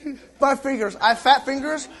 My fingers. I have fat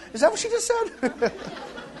fingers? Is that what she just said?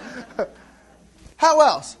 How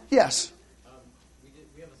else? Yes.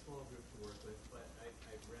 We have a small group to work with, but I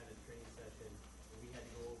ran a training session, and we had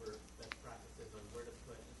to go over best practices on where to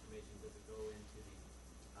put information. Does it go into the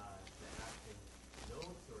action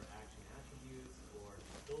notes or action attributes or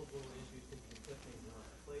billable issues? Can you put things in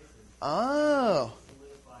other places? Oh.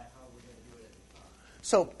 Solidify how we're going to do it at the top.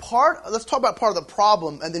 So let's talk about part of the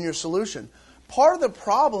problem and then your solution. Part of the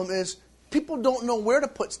problem is people don't know where to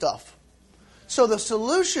put stuff. So the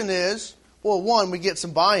solution is, well, one, we get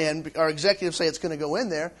some buy-in. Our executives say it's going to go in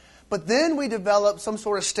there. But then we develop some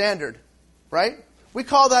sort of standard, right? We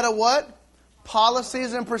call that a what?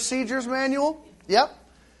 Policies and procedures manual. Yep.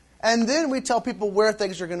 And then we tell people where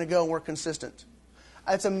things are going to go and we're consistent.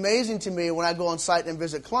 It's amazing to me when I go on site and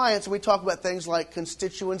visit clients and we talk about things like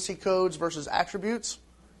constituency codes versus attributes.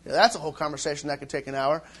 That's a whole conversation that could take an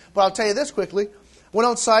hour. But I'll tell you this quickly. Went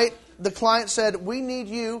on site, the client said, we need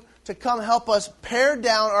you to come help us pare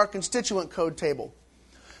down our constituent code table.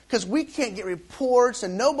 Because we can't get reports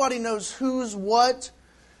and nobody knows who's what.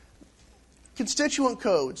 Constituent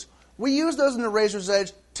codes. We use those in the Razor's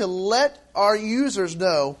Edge to let our users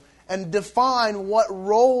know and define what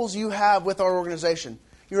roles you have with our organization.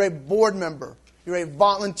 You're a board member. You're a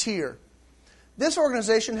volunteer. This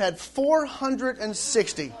organization had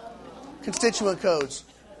 460 constituent codes.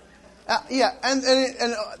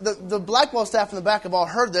 And the Blackbaud staff in the back have all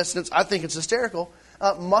heard this, and I think it's hysterical.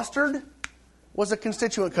 Mustard was a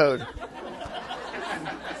constituent code.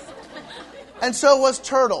 And so was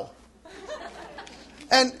turtle.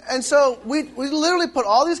 And so we literally put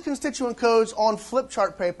all these constituent codes on flip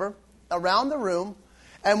chart paper around the room,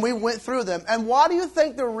 and we went through them. And why do you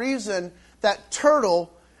think the reason that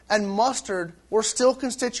turtle and mustard were still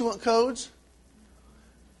constituent codes?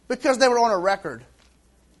 Because they were on a record.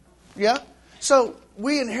 Yeah? So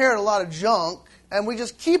we inherit a lot of junk, and we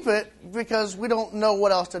just keep it because we don't know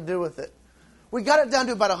what else to do with it. We got it down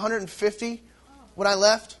to about 150 when I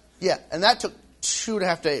left. Yeah, and that took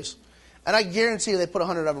 2.5 days. And I guarantee you they put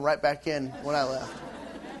 100 of them right back in when I left.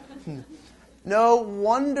 No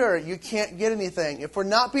wonder you can't get anything. If we're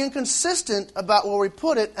not being consistent about where we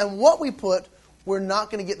put it and what we put, we're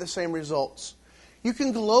not going to get the same results. You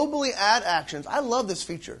can globally add actions. I love this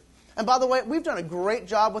feature. And by the way, we've done a great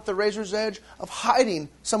job with the Razor's Edge of hiding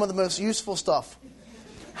some of the most useful stuff.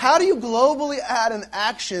 How do you globally add an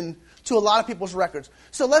action to a lot of people's records?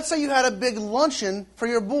 So let's say you had a big luncheon for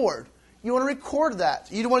your board. You want to record that.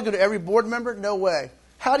 You don't want to go to every board member? No way.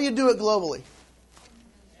 How do you do it globally?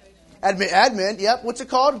 Admin, yep. What's it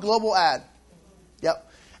called? Global ad.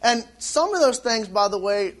 Yep. And some of those things, by the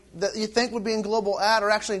way, that you think would be in global ad are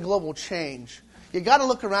actually in global change. You got to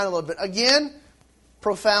look around a little bit. Again,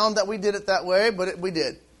 profound that we did it that way, but we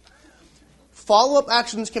did. Follow-up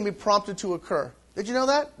actions can be prompted to occur. Did you know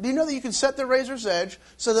that? Do you know that you can set the Razor's Edge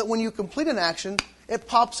so that when you complete an action, it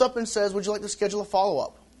pops up and says, would you like to schedule a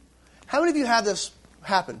follow-up? How many of you have this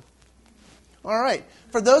happen? All right.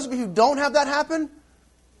 For those of you who don't have that happen,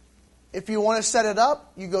 if you want to set it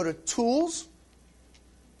up, you go to Tools.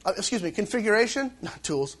 Configuration. Not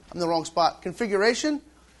Tools. I'm in the wrong spot. Configuration.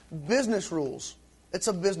 Business Rules. It's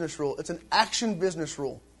a business rule. It's an action business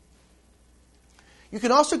rule. You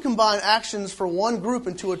can also combine actions for one group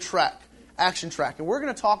into a track. Action track. And we're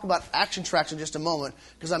going to talk about action tracks in just a moment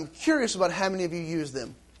because I'm curious about how many of you use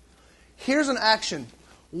them. Here's an action.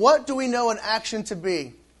 What do we know an action to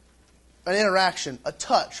be? An interaction, a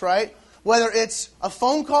touch, right? Whether it's a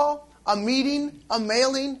phone call, a meeting, a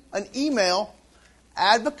mailing, an email,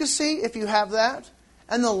 advocacy, if you have that,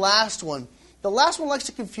 and the last one. The last one likes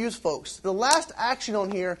to confuse folks. The last action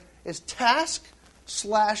on here is task/other.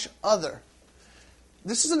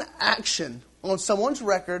 This is an action on someone's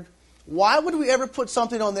record. Why would we ever put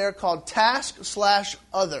something on there called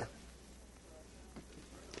task/other?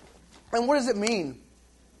 And what does it mean?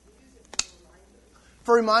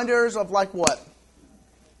 For reminders of like what?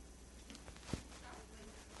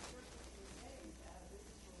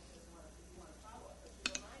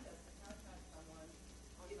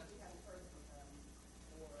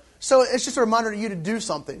 So it's just a reminder to you to do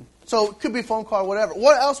something. So it could be a phone call or whatever.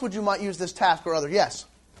 What else would you might use this task or other? Yes?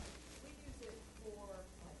 We use it for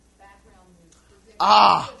background news.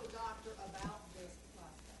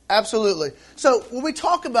 Absolutely. So when we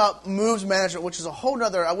talk about moves management, which is a whole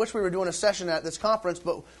other, I wish we were doing a session at this conference,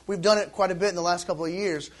 but we've done it quite a bit in the last couple of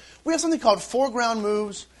years. We have something called foreground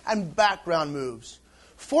moves and background moves.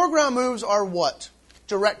 Foreground moves are what?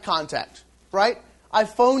 Direct contact, right? I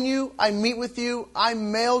phone you, I meet with you, I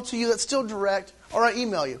mail to you, that's still direct, or I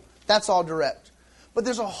email you. That's all direct. But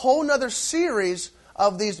there's a whole other series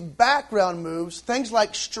of these background moves, things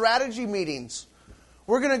like strategy meetings.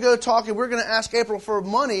 We're going to go talk and we're going to ask April for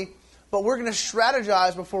money, but we're going to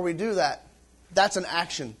strategize before we do that. That's an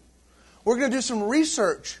action. We're going to do some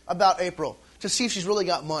research about April to see if she's really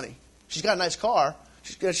got money. She's got a nice car.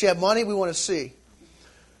 Does she have money? We want to see.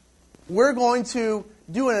 We're going to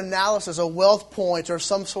do an analysis, a wealth point or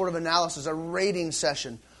some sort of analysis, a rating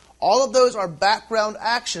session. All of those are background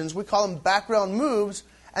actions. We call them background moves,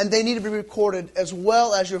 and they need to be recorded as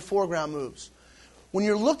well as your foreground moves. When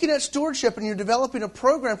you're looking at stewardship and you're developing a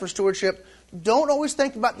program for stewardship, don't always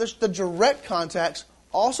think about the direct contacts.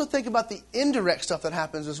 Also think about the indirect stuff that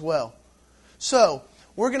happens as well. So,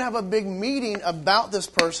 we're going to have a big meeting about this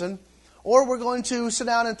person. or we're going to sit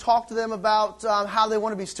down and talk to them about how they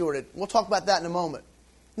want to be stewarded. We'll talk about that in a moment.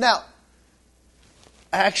 Now,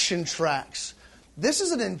 action tracks. This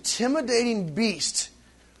is an intimidating beast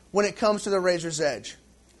when it comes to the razor's edge.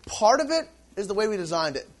 Part of it is the way we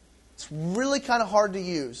designed it. It's really kind of hard to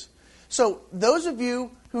use. So those of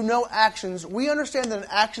you who know actions, we understand that an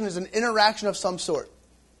action is an interaction of some sort.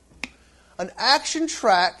 An action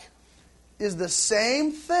track is the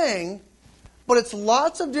same thing, but it's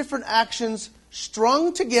lots of different actions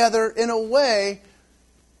strung together in a way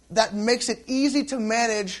that makes it easy to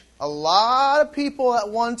manage a lot of people at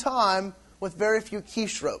one time with very few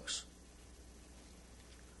keystrokes.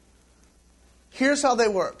 Here's how they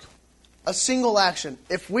work. A single action.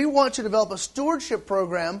 If we want to develop a stewardship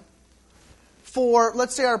program for,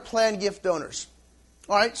 let's say, our planned gift donors.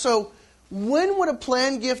 All right, so when would a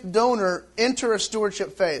planned gift donor enter a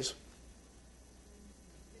stewardship phase?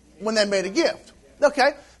 When they made a gift.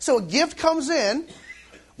 Okay, so a gift comes in,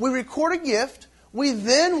 we record a gift, we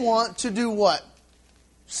then want to do what?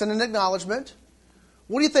 Send an acknowledgement.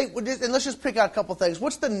 What do you think? And let's just pick out a couple things.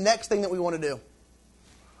 What's the next thing that we want to do?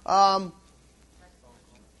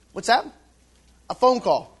 What's that? A phone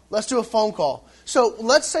call. Let's do a phone call. So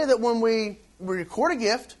let's say that when we record a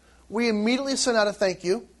gift, we immediately send out a thank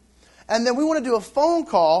you, and then we want to do a phone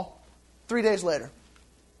call 3 days later.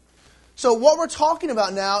 So what we're talking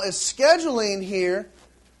about now is scheduling here.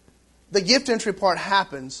 The gift entry part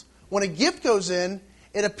happens. When a gift goes in,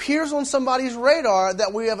 it appears on somebody's radar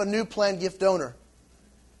that we have a new planned gift donor.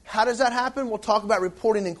 How does that happen? We'll talk about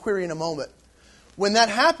reporting and query in a moment. When that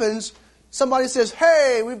happens, somebody says,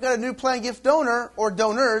 hey, we've got a new planned gift donor or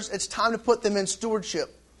donors. It's time to put them in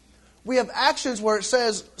stewardship. We have actions where it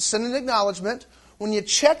says send an acknowledgement. When you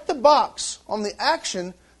check the box on the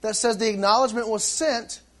action that says the acknowledgement was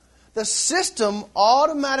sent, the system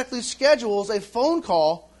automatically schedules a phone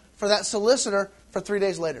call for that solicitor for 3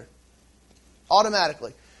 days later.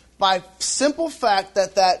 Automatically. By simple fact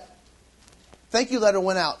that thank you letter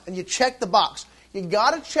went out and you check the box. You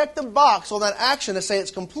got to check the box on that action to say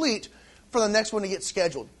it's complete for the next one to get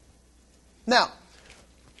scheduled. Now,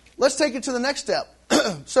 let's take it to the next step.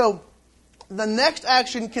 So, the next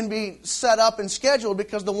action can be set up and scheduled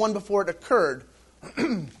because the one before it occurred.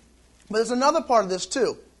 But there's another part of this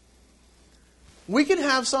too. We can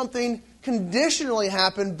have something conditionally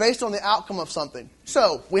happen based on the outcome of something.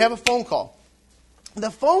 So, we have a phone call.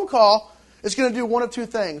 The phone call is going to do one of two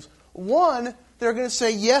things. One, they're going to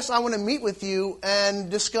say, yes, I want to meet with you and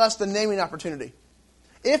discuss the naming opportunity.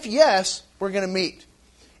 If yes, we're going to meet.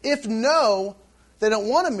 If no, they don't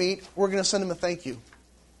want to meet, we're going to send them a thank you.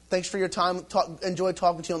 Thanks for your time. Enjoyed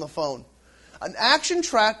talking to you on the phone. An action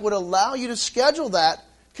track would allow you to schedule that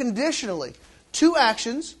conditionally. 2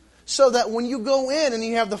 actions, so that when you go in and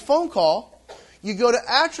you have the phone call, you go to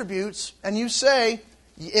attributes and you say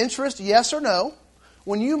interest, yes or no.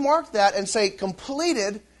 When you mark that and say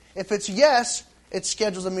completed, if it's yes, it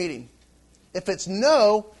schedules a meeting. If it's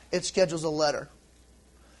no, it schedules a letter.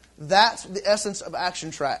 That's the essence of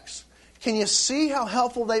action tracks. Can you see how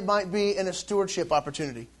helpful they might be in a stewardship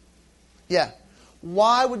opportunity? Yeah.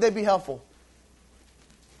 Why would they be helpful?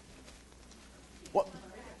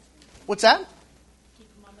 What's that?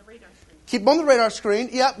 Keep them on the radar screen. Keep them on the radar screen.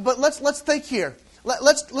 Yeah, but let's think here.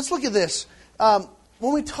 Let's look at this.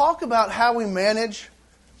 When we talk about how we manage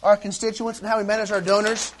our constituents and how we manage our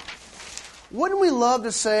donors, wouldn't we love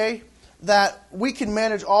to say that we can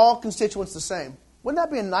manage all constituents the same? Wouldn't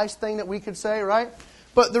that be a nice thing that we could say, right?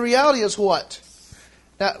 But the reality is what?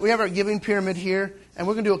 Now, we have our giving pyramid here, and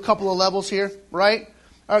we're going to do a couple of levels here, right?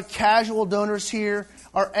 Our casual donors here,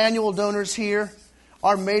 our annual donors here,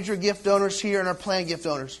 our major gift donors here, and our planned gift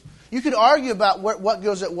donors. You could argue about what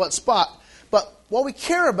goes at what spot, but what we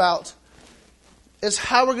care about is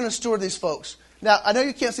how we're going to steward these folks. Now, I know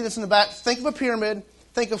you can't see this in the back. Think of a pyramid.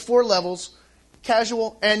 Think of 4 levels: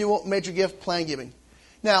 casual, annual, major gift, planned giving.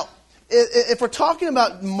 Now, if we're talking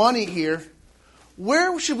about money here,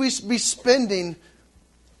 where should we be spending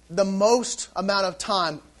the most amount of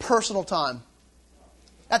time, personal time?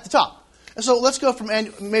 At the top. And so let's go from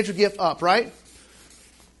major gift up, right?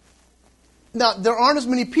 Now, there aren't as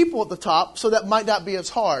many people at the top, so that might not be as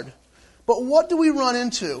hard. But what do we run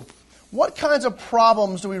into? What kinds of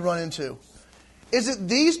problems do we run into? Is it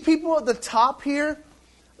these people at the top here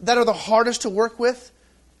that are the hardest to work with?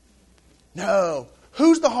 No.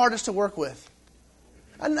 Who's the hardest to work with?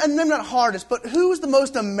 And I'm not hardest, but who's the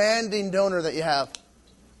most demanding donor that you have?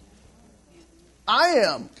 I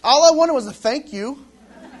am. All I wanted was a thank you.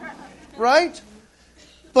 Right?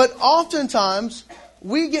 But oftentimes,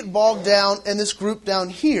 we get bogged down in this group down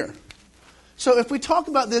here. So if we talk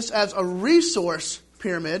about this as a resource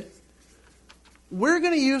pyramid, we're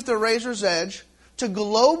going to use the Razor's Edge to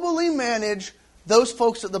globally manage those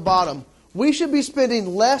folks at the bottom. We should be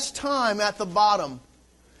spending less time at the bottom.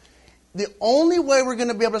 The only way we're going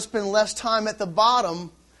to be able to spend less time at the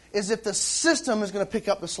bottom is if the system is going to pick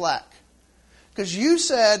up the slack. Because you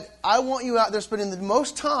said, I want you out there spending the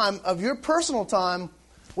most time of your personal time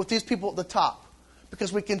with these people at the top.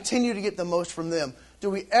 Because we continue to get the most from them. Do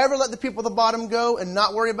we ever let the people at the bottom go and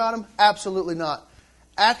not worry about them? Absolutely not.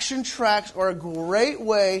 Action tracks are a great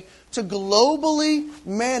way to globally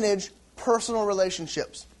manage personal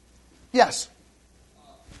relationships. Yes?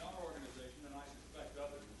 In our organization, and I suspect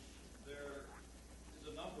others, there is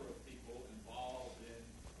a number of people involved in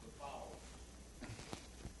the follow-up.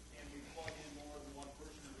 Can we plug in more than one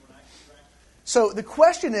person into an action track? So the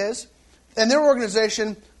question is, in their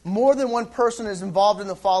organization, more than one person is involved in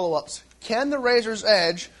the follow-ups. Can the Razor's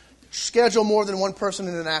Edge schedule more than one person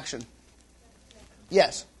in an action?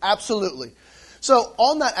 Yes, absolutely. So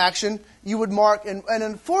on that action, you would mark, and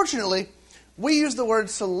unfortunately, we use the word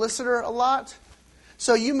solicitor a lot.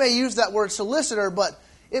 So you may use that word solicitor, but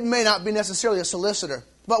it may not be necessarily a solicitor.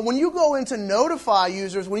 But when you go in to notify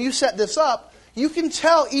users, when you set this up, you can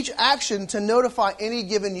tell each action to notify any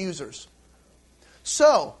given users.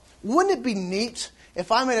 So, wouldn't it be neat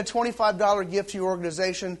if I made a $25 gift to your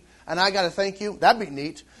organization and I got to thank you? That'd be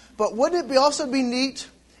neat. But wouldn't it also be neat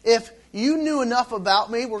if you knew enough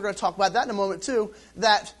about me, we're going to talk about that in a moment too,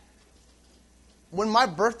 that when my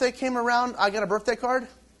birthday came around, I got a birthday card?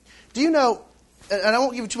 Do you know, and I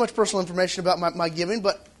won't give you too much personal information about my giving,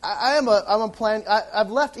 but I've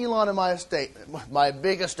left Elon in my estate, my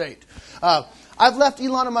big estate. I've left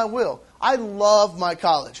Elon in my will. I love my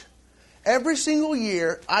college. Every single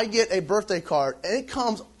year, I get a birthday card, and it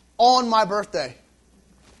comes on my birthday.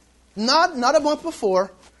 Not a month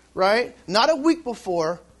before, right? Not a week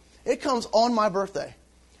before. It comes on my birthday.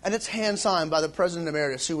 And it's hand-signed by the President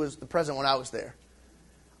Emeritus, who was the president when I was there.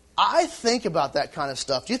 I think about that kind of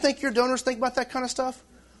stuff. Do you think your donors think about that kind of stuff?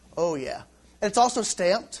 Oh, yeah. And it's also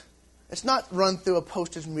stamped. It's not run through a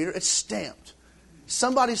postage meter. It's stamped.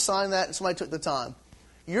 Somebody signed that, and somebody took the time.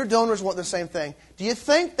 Your donors want the same thing. Do you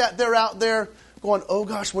think that they're out there going, oh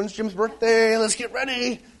gosh, when's Jim's birthday? Let's get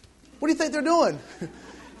ready. What do you think they're doing?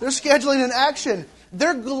 They're scheduling an action.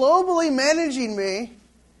 They're globally managing me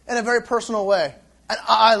in a very personal way. And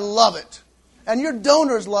I love it. And your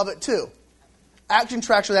donors love it too. Action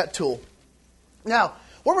tracks are that tool. Now,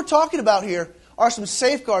 what we're talking about here are some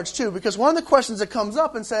safeguards too, because one of the questions that comes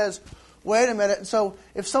up and says, wait a minute, so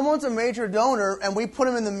if someone's a major donor and we put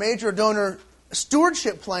them in the major donor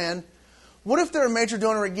stewardship plan, what if they're a major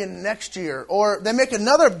donor again next year, or they make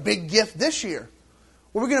another big gift this year?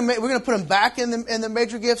 We're going to put them back in the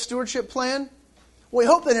major gift stewardship plan. We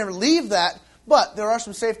hope they never leave that, but there are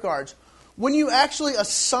some safeguards. When you actually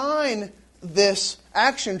assign this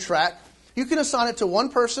action track, you can assign it to one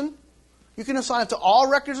person. You can assign it to all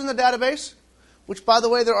records in the database, which, by the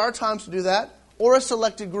way, there are times to do that, or a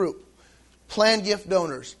selected group. Planned gift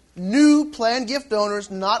donors. New planned gift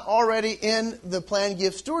donors not already in the planned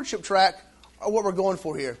gift stewardship track are what we're going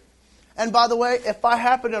for here. And by the way, if I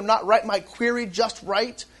happen to not write my query just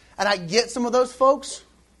right and I get some of those folks,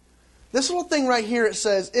 this little thing right here, it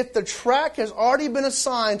says, if the track has already been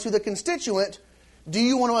assigned to the constituent, do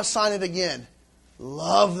you want to assign it again?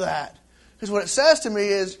 Love that. Because what it says to me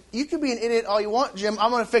is, you can be an idiot all you want, Jim.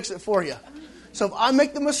 I'm going to fix it for you. So if I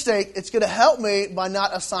make the mistake, it's going to help me by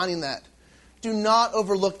not assigning that. Do not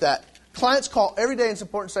overlook that. Clients call every day in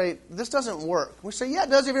support and say, this doesn't work. We say, yeah, it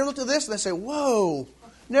does. Have you ever looked at this? And they say, whoa,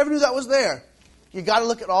 never knew that was there. You got to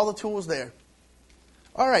look at all the tools there.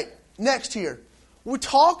 All right, next here. We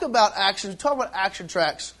talk about actions. We talk about action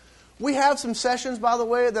tracks. We have some sessions, by the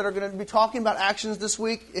way, that are going to be talking about actions this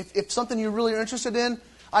week. If something you really are interested in,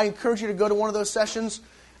 I encourage you to go to one of those sessions.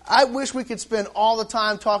 I wish we could spend all the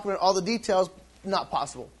time talking about all the details. Not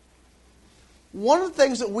possible. One of the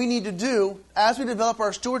things that we need to do as we develop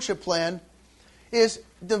our stewardship plan is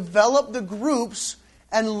develop the groups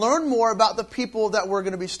and learn more about the people that we're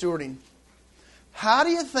going to be stewarding. How do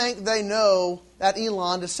you think they know at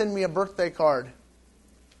Elon to send me a birthday card?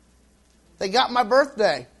 They got my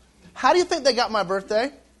birthday. How do you think they got my birthday?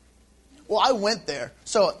 Well, I went there,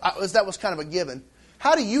 so that was kind of a given.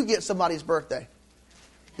 How do you get somebody's birthday?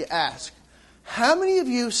 You ask. How many of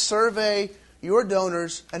you survey your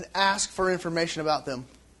donors and ask for information about them?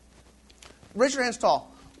 Raise your hands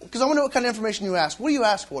tall, because I want to know what kind of information you ask. What do you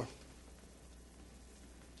ask for?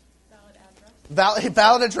 Valid address.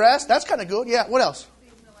 Valid address? That's kind of good. Yeah, what else?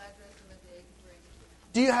 Seasonal address and the date and ring.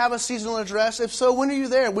 Do you have a seasonal address? If so, when are you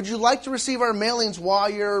there? Would you like to receive our mailings while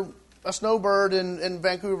you're a snowbird in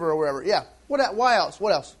Vancouver or wherever? Yeah. Why else?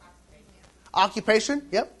 What else? Occupation,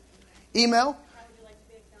 yep. Email. How would you like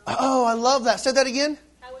to be acknowledged? Oh, I love that. Say that again.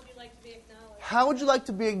 How would you like to be acknowledged? How would you like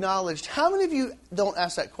to be acknowledged? How many of you don't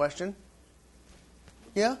ask that question?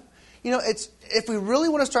 Yeah? You know, it's if we really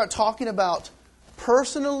want to start talking about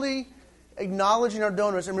personally acknowledging our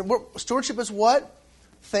donors, I mean, stewardship is what?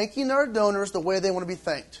 Thanking our donors the way they want to be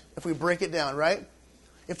thanked, if we break it down, right?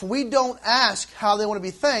 If we don't ask how they want to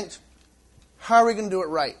be thanked, how are we going to do it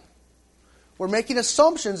right? We're making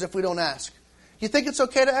assumptions if we don't ask. You think it's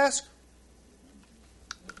okay to ask?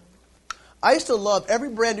 I used to love every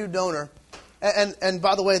brand new donor, and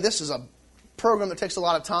by the way, this is a program that takes a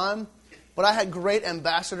lot of time, but I had great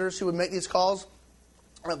ambassadors who would make these calls,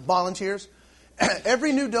 volunteers.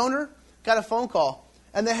 Every new donor got a phone call,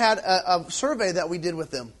 and they had a survey that we did with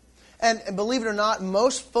them. And believe it or not,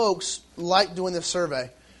 most folks like doing this survey.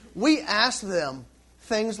 We asked them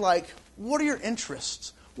things like, what are your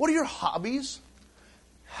interests? What are your hobbies?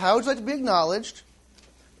 How would you like to be acknowledged?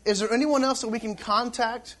 Is there anyone else that we can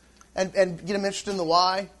contact and get them interested in the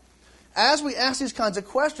why? As we asked these kinds of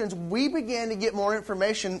questions, we began to get more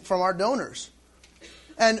information from our donors.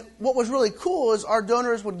 And what was really cool is our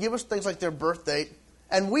donors would give us things like their birth date,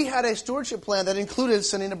 and we had a stewardship plan that included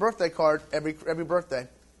sending a birthday card every birthday.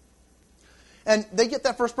 And they get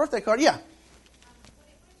that first birthday card, yeah.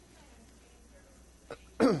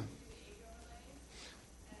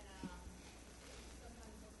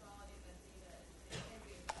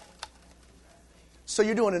 So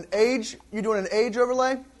you're doing an age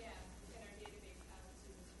overlay?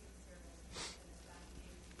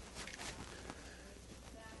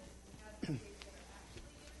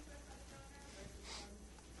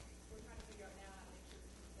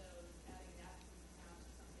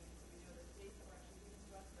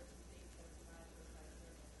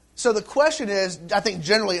 So the question is, I think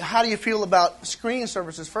generally, how do you feel about screening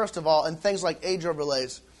services, first of all, and things like age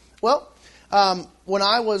overlays? Well, when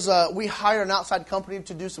I was, we hired an outside company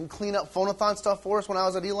to do some cleanup phone-a-thon stuff for us when I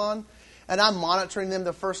was at Elon, and I'm monitoring them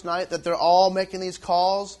the first night that they're all making these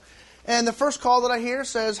calls. And the first call that I hear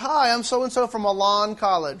says, "Hi, I'm so-and-so from Elon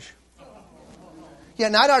College." Yeah,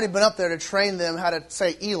 and I'd already been up there to train them how to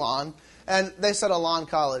say Elon, and they said Elon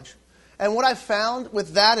College. And what I found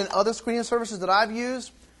with that and other screening services that I've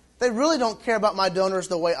used, they really don't care about my donors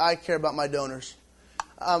the way I care about my donors.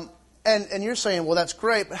 And you're saying, well, that's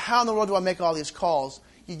great, but how in the world do I make all these calls?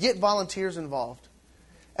 You get volunteers involved.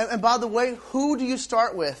 And by the way, who do you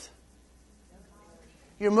start with?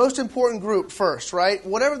 Your most important group first, right?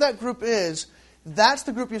 Whatever that group is, that's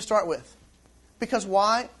the group you start with. Because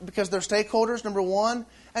why? Because they're stakeholders, number one.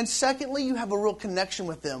 And secondly, you have a real connection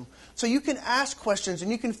with them. So you can ask questions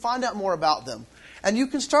and you can find out more about them. And you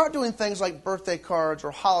can start doing things like birthday cards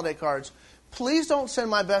or holiday cards. Please don't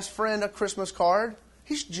send my best friend a Christmas card.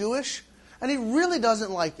 He's Jewish, and he really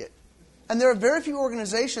doesn't like it. And there are very few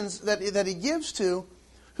organizations that he gives to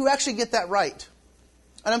who actually get that right.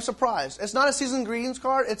 And I'm surprised. It's not a seasoned greetings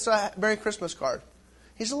card. It's a Merry Christmas card.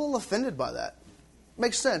 He's a little offended by that.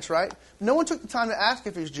 Makes sense, right? No one took the time to ask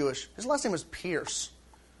if he's Jewish. His last name is Pierce.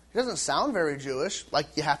 He doesn't sound very Jewish, like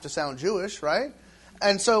you have to sound Jewish, right?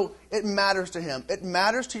 And so it matters to him. It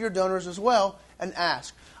matters to your donors as well, and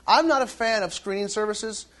ask. I'm not a fan of screening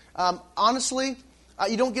services. Honestly,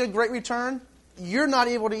 you don't get a great return. You're not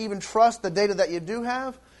able to even trust the data that you do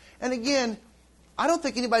have. And again, I don't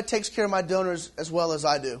think anybody takes care of my donors as well as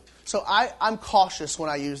I do. So I'm cautious when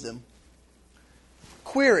I use them.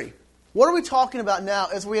 Query. What are we talking about now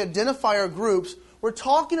as we identify our groups? We're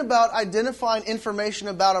talking about identifying information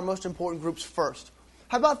about our most important groups first.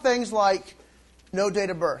 How about things like no date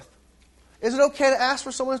of birth? Is it okay to ask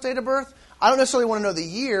for someone's date of birth? I don't necessarily want to know the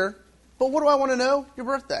year, but what do I want to know? Your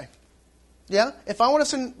birthday. Yeah? If I want to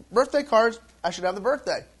send birthday cards, I should have the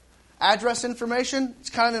birthday. Address information, it's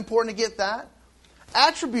kind of important to get that.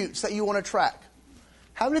 Attributes that you want to track.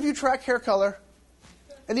 How many of you track hair color?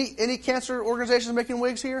 Any cancer organizations making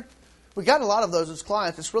wigs here? We got a lot of those as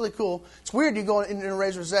clients. It's really cool. It's weird you go in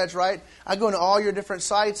Razor's Edge, right? I go into all your different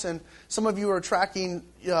sites, and some of you are tracking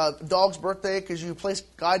dog's birthday because you place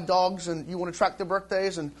guide dogs and you want to track their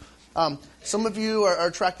birthdays. And some of you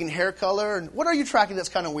are tracking hair color. And what are you tracking that's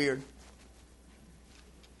kind of weird?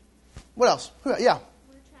 What else? Yeah. We're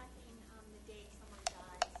tracking the date someone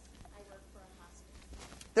dies. I work for a hospice.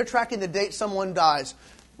 They're tracking the date someone dies.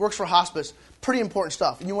 Works for hospice. Pretty important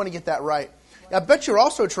stuff, and you want to get that right. I bet you're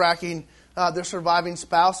also tracking their surviving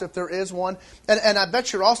spouse, if there is one. And I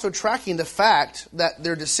bet you're also tracking the fact that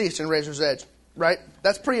they're deceased in Razor's Edge, right?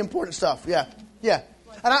 That's pretty important stuff, yeah. And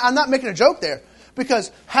I'm not making a joke there,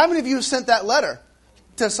 because how many of you have sent that letter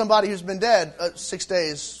to somebody who's been dead 6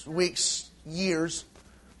 days, weeks, years?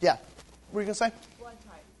 Yeah. What were you going to say?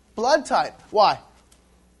 Blood type. Why?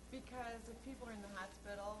 Because if people are in the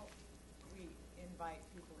hospital, we invite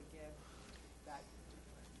people to give that.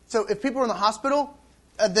 So if people are in the hospital,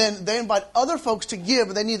 then they invite other folks to give,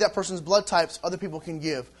 but they need that person's blood types. Other people can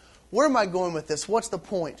give. Where am I going with this? What's the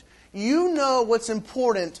point? You know what's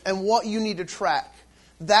important and what you need to track.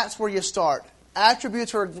 That's where you start.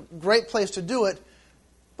 Attributes are a great place to do it,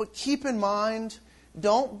 but keep in mind,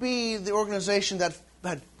 don't be the organization that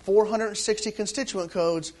had 460 constituent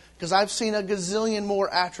codes, because I've seen a gazillion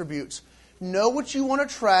more attributes. Know what you want to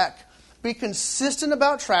track. Be consistent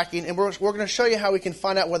about tracking, and we're going to show you how we can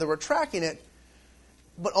find out whether we're tracking it,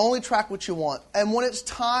 but only track what you want. And when it's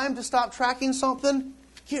time to stop tracking something,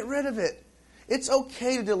 get rid of it. It's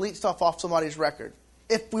okay to delete stuff off somebody's record,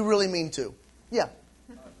 if we really mean to. Yeah?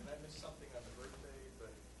 Did I miss something on the birthday, but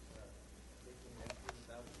making an entry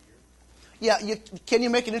without a year? Yeah, can you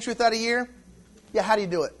make an entry without a year? Yeah, how do you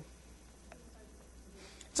do it?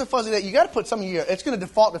 It's a fuzzy date. You got to put some year. It's going to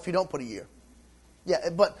default if you don't put a year. Yeah,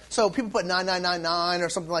 but so people put 9999 or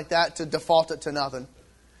something like that to default it to nothing.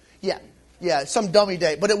 Yeah, some dummy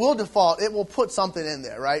date, but it will default. It will put something in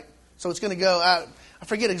there, right? So it's going to go out. I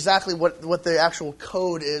forget exactly what the actual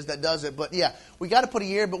code is that does it, but yeah, we got to put a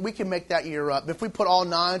year, but we can make that year up. If we put all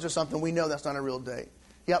nines or something, we know that's not a real date.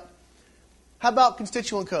 Yep. How about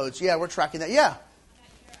constituent codes? Yeah, we're tracking that. Yeah.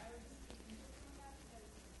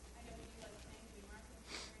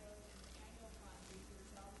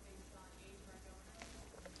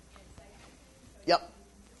 Yep.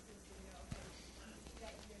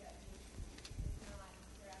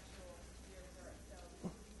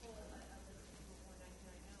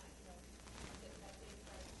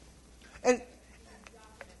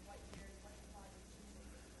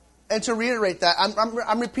 And to reiterate that,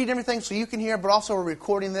 I'm repeating everything so you can hear, but also we're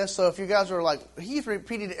recording this. So if you guys are like, he's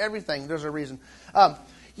repeating everything, there's a reason.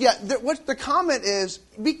 What the comment is,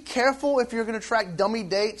 be careful if you're going to track dummy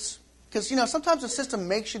dates. Because, sometimes the system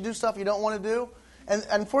makes you do stuff you don't want to do. And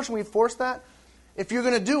unfortunately, we force that. If you're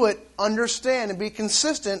going to do it, understand and be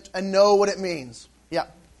consistent and know what it means. Yeah.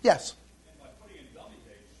 Yes? And by putting in dummy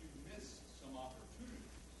dates, you miss some opportunities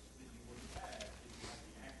that you would have had if you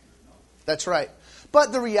had the accurate number. That's right.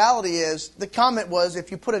 But the reality is, the comment was,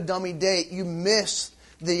 if you put a dummy date, you miss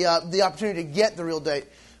the opportunity to get the real date.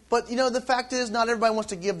 But, the fact is, not everybody wants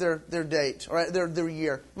to give their date, or their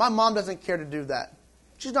year. My mom doesn't care to do that.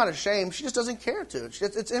 She's not ashamed. She just doesn't care to.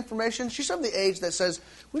 It's information. She's of the age that says,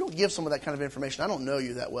 we don't give some of that kind of information. I don't know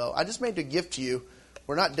you that well. I just made a gift to you.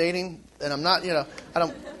 We're not dating, and I'm not,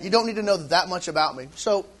 you don't need to know that much about me.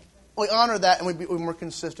 So we honor that, and we're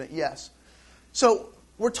consistent, yes. So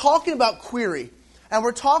we're talking about query, and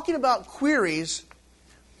we're talking about queries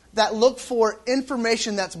that look for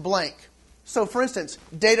information that's blank. So, for instance,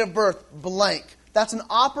 date of birth, blank. That's an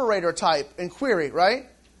operator type in query, right?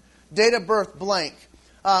 Date of birth, blank.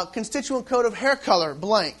 Constituent code of hair color,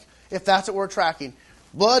 blank, if that's what we're tracking.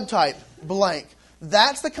 Blood type, blank.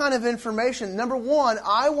 That's the kind of information. Number one,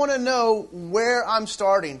 I want to know where I'm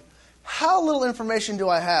starting. How little information do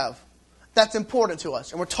I have that's important to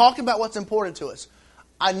us? And we're talking about what's important to us.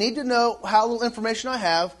 I need to know how little information I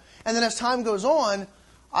have. And then as time goes on,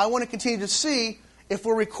 I want to continue to see if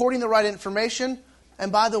we're recording the right information.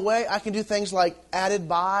 And by the way, I can do things like added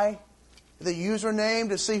by the username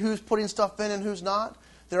to see who's putting stuff in and who's not.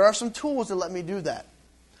 There are some tools that let me do that.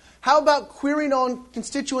 How about querying on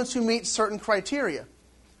constituents who meet certain criteria?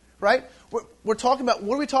 Right? We're talking about,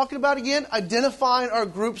 what are we talking about again? Identifying our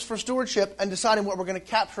groups for stewardship and deciding what we're going to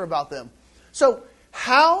capture about them. So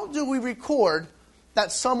how do we record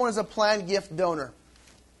that someone is a planned gift donor?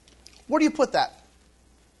 Where do you put that?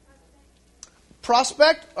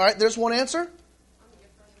 Prospect. All right, there's one answer.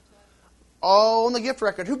 Oh, on the gift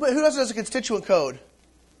record. Who does it as a constituent code?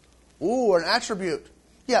 Ooh, or an attribute.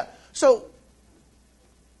 Yeah. So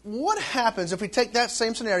what happens if we take that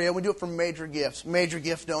same scenario and we do it for major gifts, major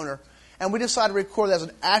gift donor, and we decide to record that as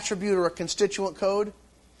an attribute or a constituent code?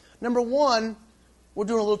 Number one, we're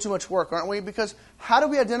doing a little too much work, aren't we? Because how do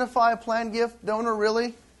we identify a planned gift donor,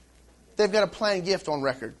 really? They've got a planned gift on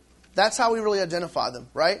record. That's how we really identify them,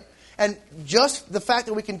 right? And just the fact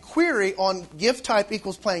that we can query on gift type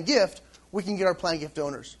equals planned gift, we can get our planned gift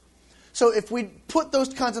donors. So if we put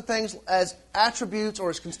those kinds of things as attributes or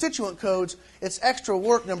as constituent codes, it's extra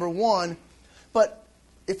work, number one. But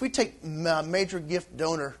if we take major gift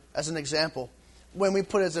donor as an example, when we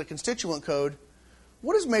put it as a constituent code,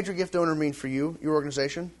 what does major gift donor mean for you, your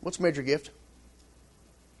organization? What's major gift?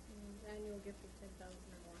 Annual gift of 10,000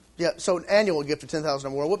 or more. Yeah, so an annual gift of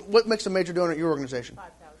 10,000 or more. What makes a major donor at your organization?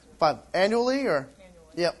 5,000. 5 annually or?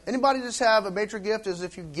 Annually. Yeah. Anybody just have a major gift is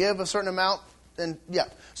if you give a certain amount, then yeah.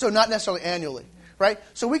 So not necessarily annually, right?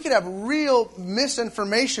 So we could have real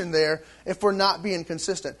misinformation there if we're not being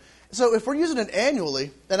consistent. So if we're using it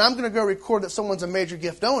annually, and I'm going to go record that someone's a major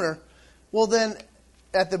gift donor, well then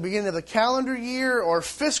at the beginning of the calendar year or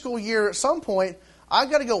fiscal year at some point, I've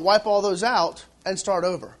got to go wipe all those out and start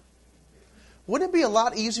over. Wouldn't it be a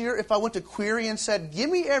lot easier if I went to Query and said, give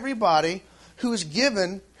me everybody who's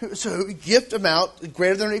given, so gift amount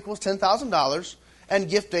greater than or equals $10,000 and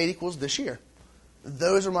gift date equals this year.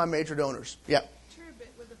 Those are my major donors. Yeah. True, but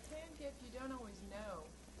with a planned gift, you don't always know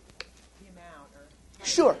the amount. Or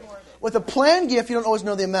Sure. With a planned gift, you don't always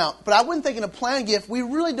know the amount. But I wouldn't think in a planned gift, we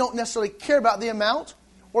really don't necessarily care about the amount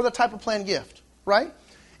or the type of planned gift, right?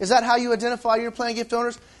 Is that how you identify your planned gift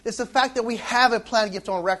donors? It's the fact that we have a planned gift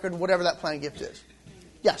on record, whatever that planned gift is.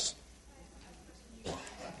 Yes.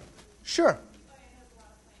 Sure.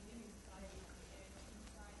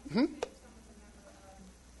 Mm-hmm.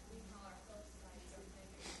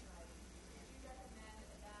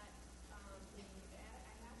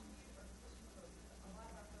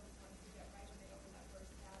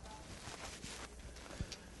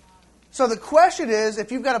 So the question is,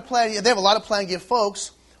 if you've got a plan, they have a lot of planned gift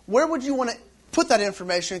folks, where would you want to put that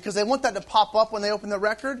information? Because they want that to pop up when they open the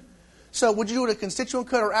record. So would you do it a constituent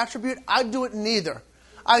code or attribute? I'd do it neither.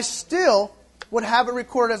 I still would have it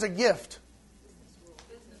recorded as a gift.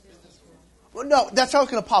 Well, no, that's how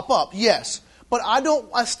it's going to pop up, yes. But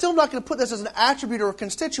I'm still not going to put this as an attribute or a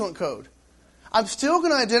constituent code. I'm still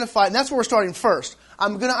going to identify it, and that's where we're starting first.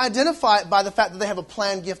 I'm going to identify it by the fact that they have a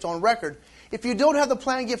planned gift on record. If you don't have the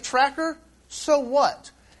planned gift tracker, so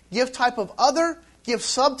what? Gift type of other, gift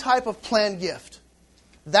subtype of planned gift.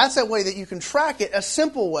 That's a way that you can track it, a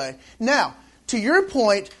simple way. Now, to your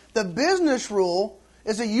point, the business rule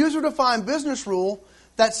is a user-defined business rule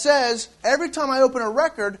that says every time I open a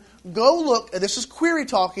record, go look, and this is Query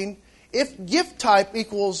talking, if gift type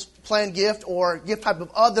equals planned gift or gift type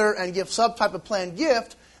of other and gift subtype of planned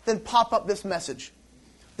gift, then pop up this message.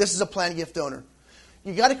 This is a planned gift donor.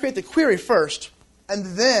 You got to create the query first,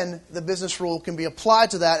 and then the business rule can be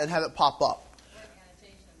applied to that and have it pop up.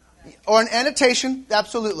 Or an annotation,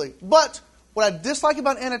 absolutely. But what I dislike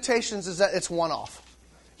about annotations is that it's one-off.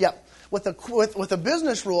 Yep. With a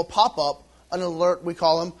business rule, pop-up, an alert, we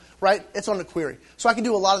call them, right? It's on the query. So I can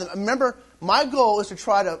do a lot of them. Remember, my goal is to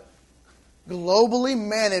try to globally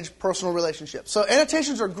manage personal relationships. So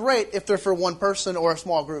annotations are great if they're for one person or a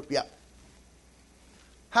small group. Yeah.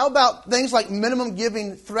 How about things like minimum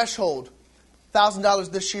giving threshold,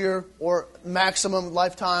 $1,000 this year or maximum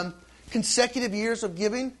lifetime, consecutive years of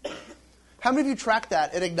giving? How many of you track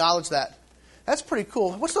that and acknowledge that? That's pretty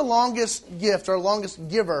cool. What's the longest gift or longest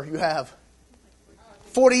giver you have?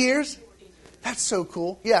 40 years? That's so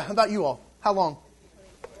cool. Yeah, how about you all? How long?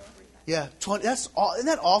 Yeah, 20. Isn't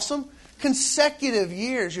that awesome? Consecutive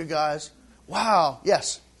years, you guys. Wow.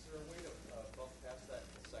 Yes? Is there a way to bump past that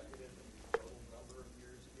consecutive and total number of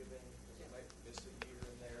years given? Because you might miss a year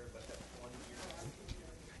in there, but have 1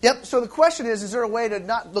 year. Yep, so the question is there a way to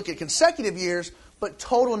not look at consecutive years, but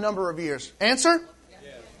total number of years? Answer?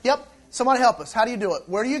 Yes. Yep. Somebody help us. How do you do it?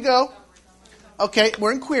 Where do you go? Okay,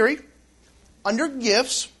 we're in query. Under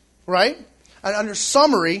gifts, right? And under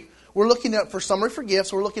summary, we're looking at, for summary for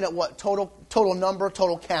gifts, we're looking at what? Total number,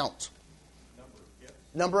 total count.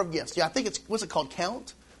 Number of gifts. Yeah, I think it's, what's it called?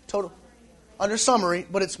 Count? Total. Under summary,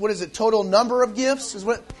 but it's, what is it? Total number of gifts?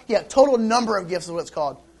 Total number of gifts is what it's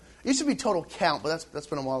called. It used to be total count, but that's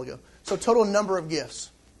been a while ago. So total number of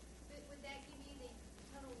gifts. Would that give you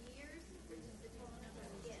the total years, which is the total number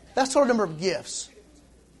of gifts? That's total number of gifts.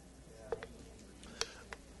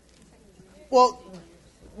 Well,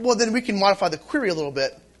 then we can modify the query a little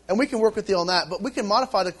bit, and we can work with you on that. But we can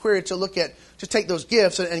modify the query to look at, to take those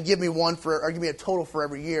gifts and give me one for, or give me a total for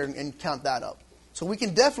every year and count that up. So we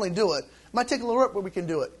can definitely do it. It might take a little work, but we can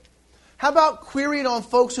do it. How about querying on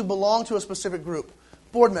folks who belong to a specific group?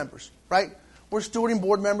 Board members, right? We're stewarding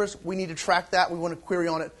board members. We need to track that. We want to query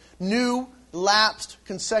on it. New, lapsed,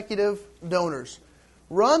 consecutive donors.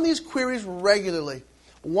 Run these queries regularly.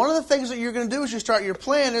 One of the things that you're going to do as you start your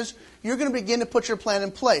plan is you're going to begin to put your plan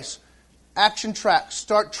in place. Action track.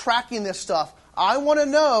 Start tracking this stuff. I want to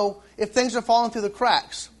know if things are falling through the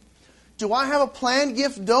cracks. Do I have a planned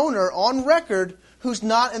gift donor on record who's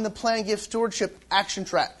not in the planned gift stewardship action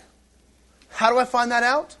track? How do I find that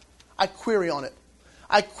out? I query on it.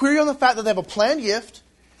 I query on the fact that they have a planned gift,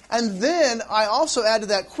 and then I also add to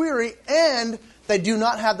that query, and they do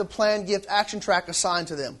not have the planned gift action track assigned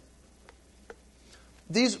to them.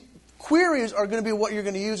 These queries are going to be what you're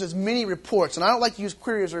going to use as mini reports. And I don't like to use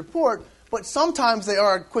query as a report, but sometimes they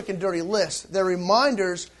are a quick and dirty list. They're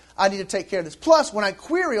reminders I need to take care of this. Plus, when I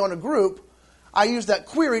query on a group, I use that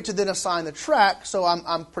query to then assign the track, so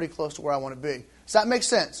I'm pretty close to where I want to be. Does that make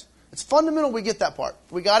sense? It's fundamental we get that part.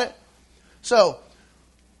 We got it? So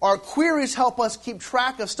our queries help us keep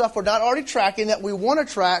track of stuff we're not already tracking that we want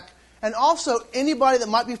to track, and also anybody that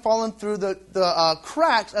might be falling through the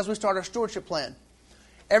cracks as we start our stewardship plan.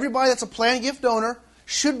 Everybody that's a plan gift donor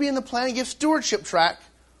should be in the plan gift stewardship track.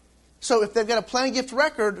 So if they've got a plan gift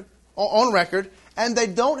record on record and they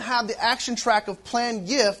don't have the action track of plan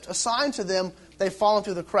gift assigned to them, they've fallen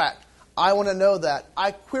through the crack. I want to know that.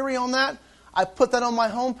 I query on that. I put that on my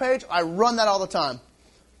homepage. I run that all the time.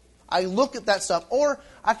 I look at that stuff. Or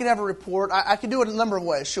I can have a report. I can do it a number of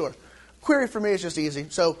ways, sure. Query for me is just easy.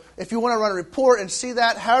 So if you want to run a report and see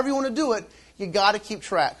that, however you want to do it, you got to keep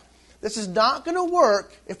track. This is not going to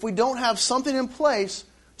work if we don't have something in place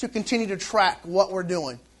to continue to track what we're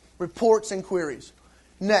doing. Reports and queries.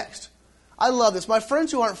 Next. I love this. My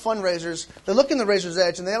friends who aren't fundraisers, they look in the Razor's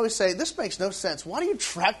Edge and they always say, this makes no sense. Why do you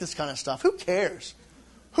track this kind of stuff? Who cares?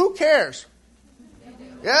 Who cares?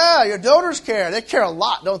 Yeah, your donors care. They care a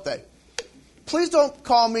lot, don't they? Please don't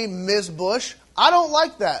call me Ms. Bush. I don't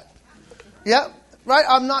like that. Yeah, right?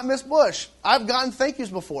 I'm not Miss Bush. I've gotten thank yous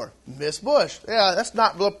before. Miss Bush. Yeah, that's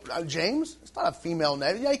not James. It's not a female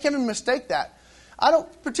name. Yeah, you can't even mistake that. I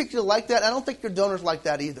don't particularly like that. I don't think your donors like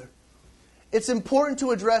that either. It's important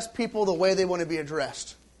to address people the way they want to be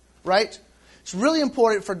addressed, right? It's really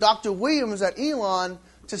important for Dr. Williams at Elon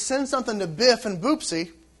to send something to Biff and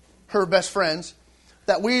Boopsie, her best friends,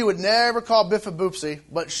 that we would never call Biff and Boopsie,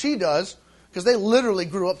 but she does, because they literally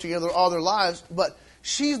grew up together all their lives, but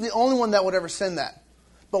she's the only one that would ever send that.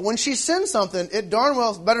 But when she sends something, it darn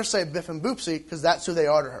well better say Biff and Boopsie, because that's who they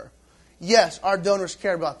are to her. Yes, our donors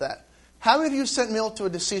care about that. How many of you sent mail to a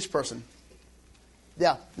deceased person?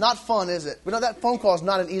 Yeah, not fun, is it? We know that phone call is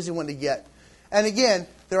not an easy one to get. And again,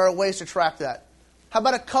 there are ways to track that. How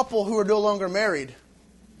about a couple who are no longer married?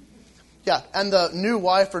 Yeah, and the new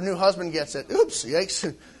wife or new husband gets it. Oops, yikes.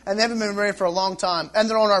 And they haven't been married for a long time. And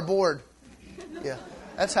they're on our board. Yeah,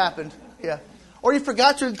 that's happened. Yeah. Or you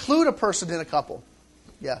forgot to include a person in a couple.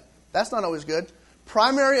 Yeah, that's not always good.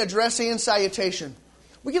 Primary addressee and salutation.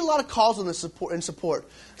 We get a lot of calls on this support.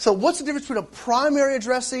 So what's the difference between a primary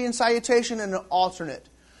addressee and salutation and an alternate?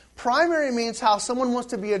 Primary means how someone wants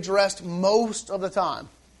to be addressed most of the time,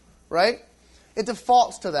 right? It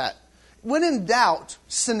defaults to that. When in doubt,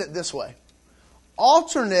 send it this way.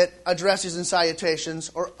 Alternate addresses and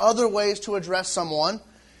salutations, or other ways to address someone,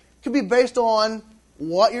 could be based on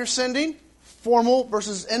what you're sending, formal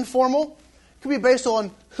versus informal. It could be based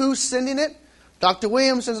on who's sending it. Dr.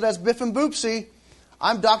 Williams sends it as Biff and Boopsie.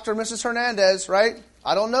 I'm Dr. and Mrs. Hernandez, right?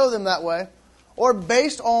 I don't know them that way. Or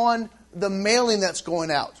based on the mailing that's going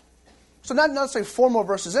out. So not necessarily formal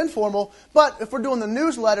versus informal, but if we're doing the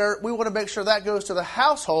newsletter, we want to make sure that goes to the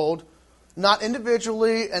household, not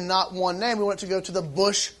individually and not one name. We want it to go to the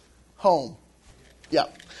Bush home. Yeah.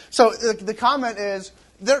 So the comment is,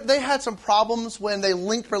 they had some problems when they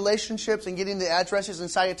linked relationships and getting the addresses and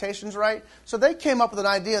salutations right. So they came up with an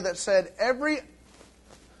idea that said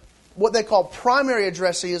what they call primary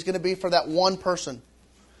addressee is going to be for that one person.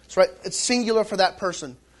 That's right. It's singular for that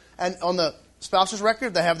person. And on the spouse's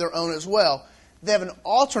record, they have their own as well. They have an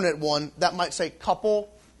alternate one that might say couple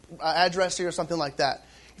addressee or something like that.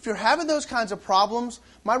 If you're having those kinds of problems,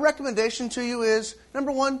 my recommendation to you is,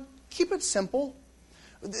 number one, keep it simple.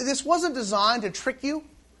 This wasn't designed to trick you.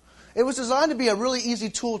 It was designed to be a really easy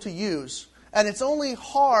tool to use. And it's only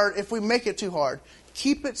hard if we make it too hard.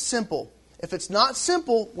 Keep it simple. If it's not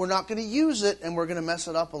simple, we're not going to use it and we're going to mess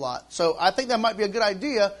it up a lot. So I think that might be a good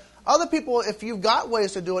idea. Other people, if you've got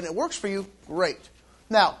ways to do it and it works for you, great.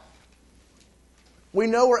 Now, we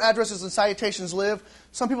know where addresses and salutations live.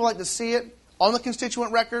 Some people like to see it. On the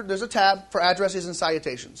constituent record, there's a tab for addresses and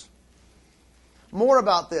salutations. More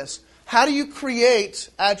about this. How do you create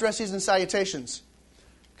addresses and salutations?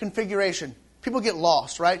 Configuration. People get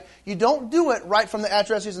lost, right? You don't do it right from the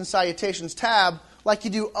addresses and salutations tab like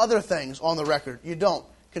you do other things on the record. You don't.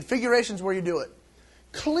 Configuration is where you do it.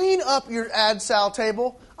 Clean up your ad sal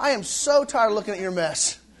table. I am so tired of looking at your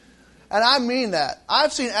mess. And I mean that.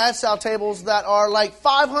 I've seen ad sal tables that are like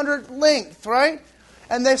 500 length, right?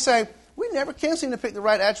 And they say, we never can seem to pick the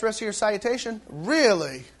right address or salutation.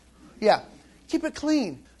 Really? Yeah. Keep it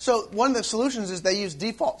clean. So one of the solutions is they use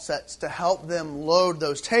default sets to help them load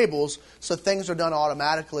those tables so things are done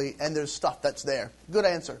automatically and there's stuff that's there. Good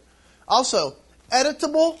answer. Also,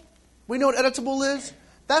 editable. We know what editable is?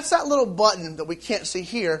 That's that little button that we can't see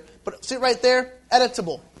here, but see it right there?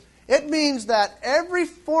 Editable. It means that every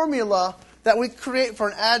formula that we create for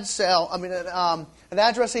an ad sale, and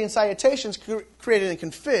addressing and salutations created in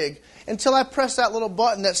config until I press that little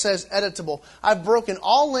button that says editable. I've broken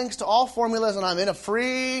all links to all formulas, and I'm in a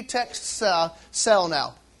free text cell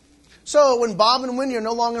now. So when Bob and Wendy are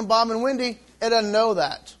no longer Bob and Wendy, it doesn't know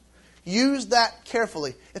that. Use that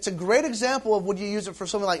carefully. It's a great example of when you use it for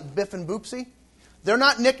something like Biff and Boopsie. They're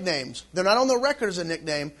not nicknames. They're not on the record as a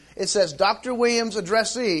nickname. It says Dr. Williams,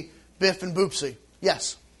 addressee, Biff and Boopsie.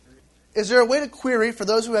 Yes. Is there a way to query for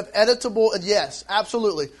those who have editable? Yes,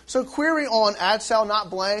 absolutely. So query on add cell not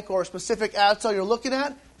blank or a specific add cell you're looking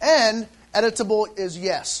at, and editable is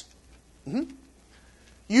yes. Mm-hmm.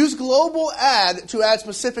 Use global add to add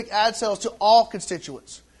specific add cells to all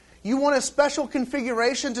constituents. You want a special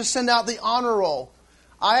configuration to send out the honor roll.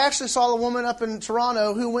 I actually saw a woman up in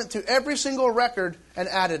Toronto who went through every single record and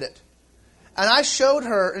added it. And I showed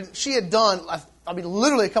her, and she had done,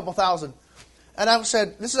 literally a couple thousand. And I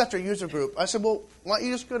said, this is after a user group. I said, well, why don't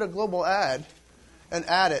you just go to global add and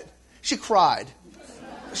add it? She cried.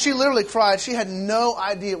 She literally cried. She had no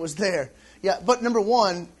idea it was there. Yeah, but number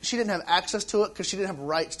one, she didn't have access to it because she didn't have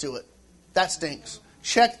rights to it. That stinks.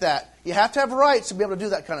 Check that. You have to have rights to be able to do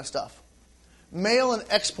that kind of stuff. Mail and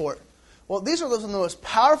export. Well, these are some of the most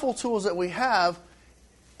powerful tools that we have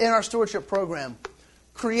in our stewardship program.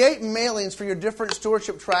 Create mailings for your different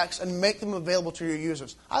stewardship tracks and make them available to your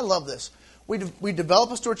users. I love this. We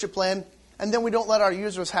develop a stewardship plan, and then we don't let our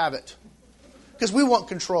users have it. Because we want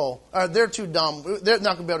control. They're too dumb. They're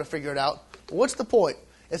not going to be able to figure it out. But what's the point?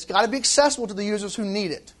 It's got to be accessible to the users who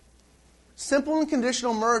need it. Simple and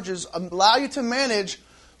conditional merges allow you to manage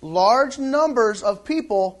large numbers of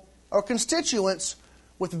people or constituents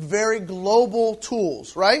with very global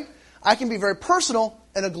tools, right? I can be very personal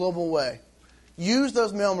in a global way. Use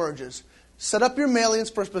those mail merges. Set up your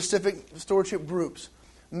mailings for specific stewardship groups.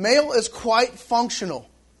 Mail is quite functional.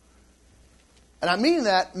 And I mean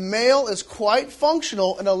that. Mail is quite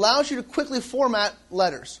functional and allows you to quickly format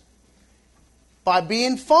letters. By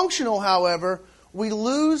being functional, however, we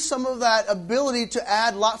lose some of that ability to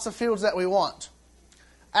add lots of fields that we want.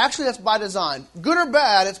 Actually, that's by design. Good or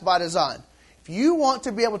bad, it's by design. If you want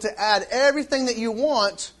to be able to add everything that you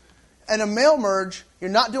want in a mail merge, you're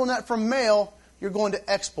not doing that from mail, you're going to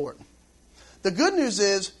export. The good news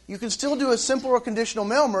is you can still do a simple or conditional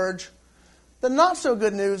mail merge. The not so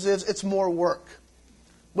good news is it's more work.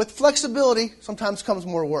 With flexibility, sometimes comes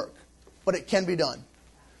more work, but it can be done.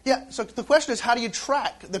 Yeah, so the question is, how do you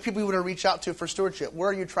track the people you want to reach out to for stewardship? Where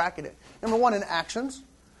are you tracking it? Number one, in actions.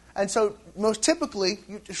 And so most typically,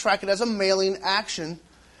 you track it as a mailing action.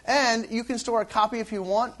 And you can store a copy if you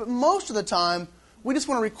want, but most of the time, we just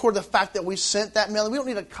want to record the fact that we sent that mailing. We don't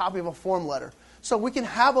need a copy of a form letter. So we can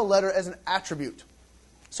have a letter as an attribute.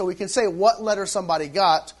 So we can say what letter somebody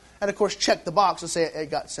got, and of course check the box and say it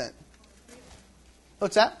got sent.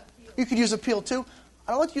 What's that? You could use appeal too.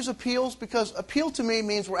 I don't like to use appeals because appeal to me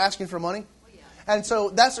means we're asking for money. And so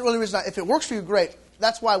that's the only reason. If it works for you, great.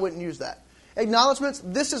 That's why I wouldn't use that. Acknowledgements.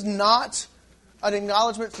 This is not an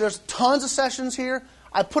acknowledgement. There's tons of sessions here.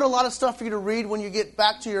 I put a lot of stuff for you to read when you get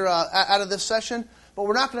back to your out of this session, but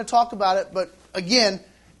we're not going to talk about it. But again,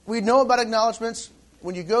 we know about acknowledgements.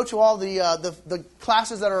 When you go to all the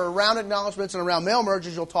classes that are around acknowledgements and around mail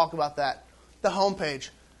merges, you'll talk about that. The homepage.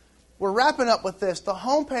 We're wrapping up with this. The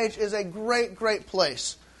homepage is a great, great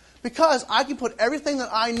place because I can put everything that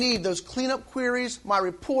I need, those cleanup queries, my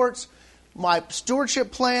reports, my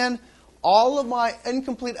stewardship plan, all of my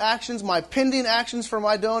incomplete actions, my pending actions for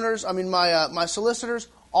my donors, my solicitors,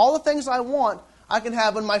 all the things I want, I can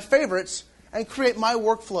have in my favorites and create my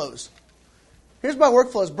workflows. Here's my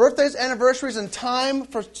workflows. Birthdays, anniversaries, and time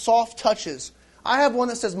for soft touches. I have one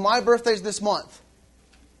that says my birthday's this month.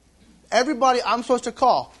 Everybody I'm supposed to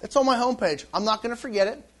call. It's on my homepage. I'm not going to forget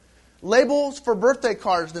it. Labels for birthday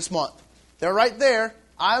cards this month. They're right there.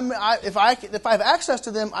 If I have access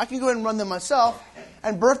to them, I can go ahead and run them myself.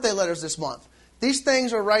 And birthday letters this month. These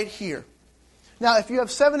things are right here. Now, if you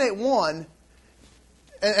have 781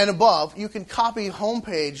 and above, you can copy home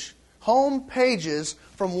pages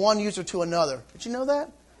from one user to another. Did you know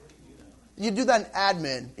that? You do that in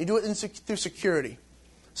admin. You do it through security.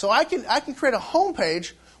 So I can create a home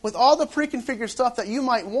page with all the pre-configured stuff that you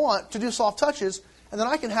might want to do soft touches, and then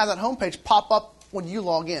I can have that home page pop up when you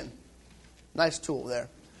log in. Nice tool there.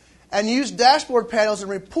 And use dashboard panels and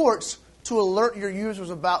reports to alert your users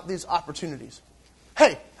about these opportunities.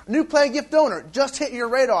 Hey, a new play gift donor just hit your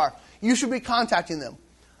radar. You should be contacting them.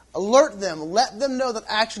 Alert them. Let them know that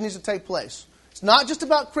action needs to take place. It's not just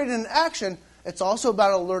about creating an action. It's also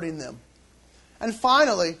about alerting them. And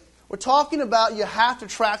finally, we're talking about you have to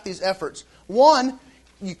track these efforts. One,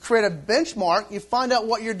 you create a benchmark. You find out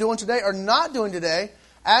what you're doing today or not doing today.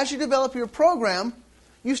 As you develop your program,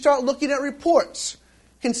 you start looking at reports,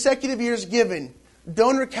 consecutive years given,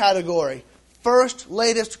 donor category, first,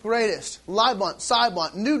 latest, greatest, live month, side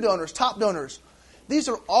month, new donors, top donors. These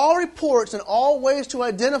are all reports and all ways to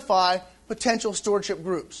identify potential stewardship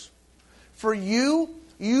groups. For you,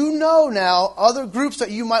 you know now other groups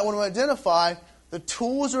that you might want to identify. The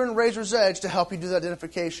tools are in Razor's Edge to help you do that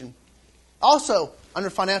identification. Also, under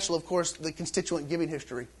financial, of course, the constituent giving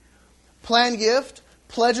history. Plan gift,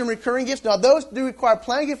 pledge and recurring gifts. Now, those do require,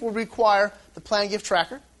 plan gift will require the plan gift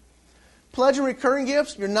tracker. Pledge and recurring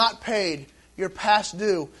gifts, you're not paid. You're past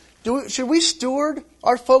due. Should we steward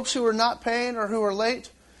our folks who are not paying or who are late?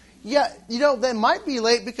 Yeah, they might be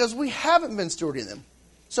late because we haven't been stewarding them.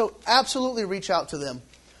 So absolutely reach out to them.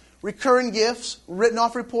 Recurring gifts, written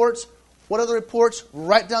off reports. What other reports?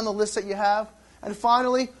 Write down the list that you have. And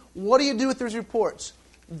finally, what do you do with those reports?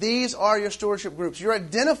 These are your stewardship groups. You're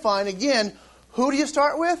identifying, again, who do you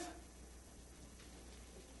start with?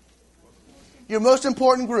 Your most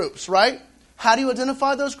important groups, right? How do you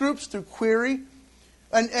identify those groups? Through query.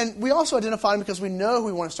 And we also identify them because we know who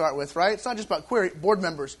we want to start with, right? It's not just about query. Board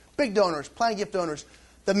members, big donors, plan gift donors,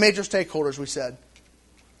 the major stakeholders, we said.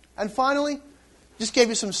 And finally, just gave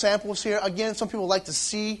you some samples here. Again, some people like to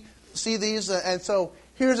see these. And so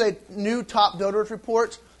here's a new top donors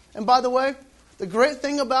report. And by the way, the great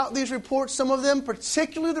thing about these reports, some of them,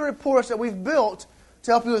 particularly the reports that we've built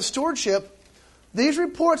to help you with stewardship, these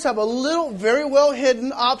reports have a little, very well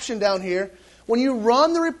hidden option down here. When you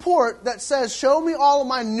run the report that says, show me all of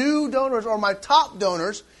my new donors or my top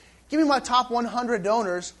donors, give me my top 100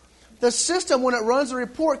 donors, the system, when it runs the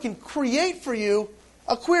report, can create for you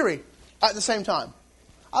a query at the same time.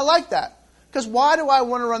 I like that. Because why do I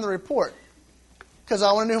want to run the report? Because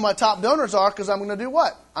I want to know who my top donors are, because I'm going to do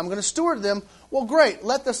what? I'm going to steward them. Well, great.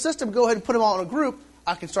 Let the system go ahead and put them all in a group.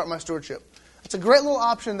 I can start my stewardship. It's a great little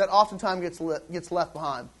option that oftentimes gets left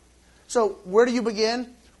behind. So where do you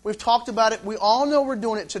begin? We've talked about it. We all know we're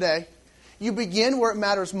doing it today. You begin where it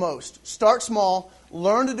matters most. Start small.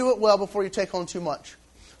 Learn to do it well before you take on too much.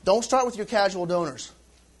 Don't start with your casual donors.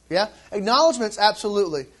 Yeah? Acknowledgements,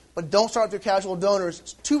 absolutely. But don't start with your casual donors.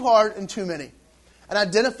 It's too hard and too many. And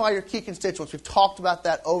identify your key constituents. We've talked about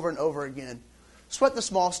that over and over again. Sweat the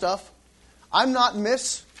small stuff. I'm not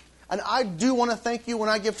Miss, and I do want to thank you when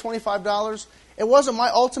I give $25. It wasn't my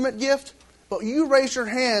ultimate gift, but you raised your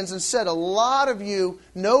hands and said a lot of you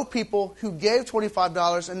know people who gave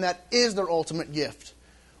 $25, and that is their ultimate gift.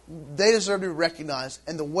 They deserve to be recognized,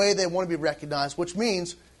 and the way they want to be recognized, which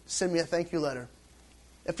means send me a thank you letter.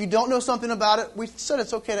 If you don't know something about it, we said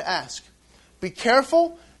it's okay to ask. Be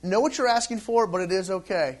careful. Know what you're asking for, but it is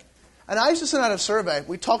okay. And I used to send out a survey.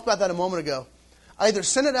 We talked about that a moment ago. I either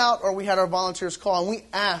sent it out or we had our volunteers call, and we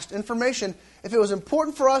asked information. If it was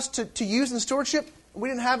important for us to use in stewardship, we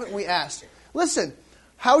didn't have it, we asked. Listen,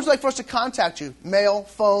 how would you like for us to contact you? Mail,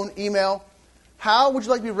 phone, email? How would you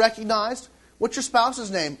like to be recognized? What's your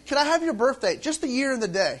spouse's name? Can I have your birthday? Just the year and the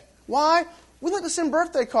day. Why? We like to send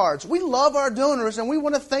birthday cards. We love our donors, and we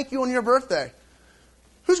want to thank you on your birthday.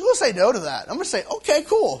 Who's going to say no to that? I'm going to say, okay,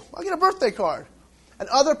 cool. I'll get a birthday card. And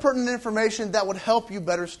other pertinent information that would help you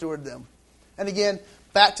better steward them. And again,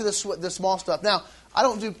 back to the small stuff. Now, I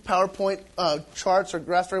don't do PowerPoint charts or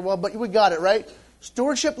graphs very well, but we got it, right?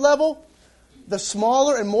 Stewardship level, the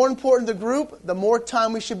smaller and more important the group, the more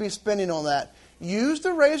time we should be spending on that. Use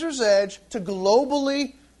the Razor's Edge to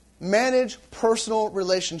globally manage personal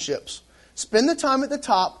relationships. Spend the time at the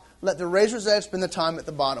top. Let the Razor's Edge spend the time at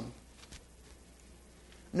the bottom.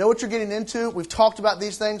 Know what you're getting into. We've talked about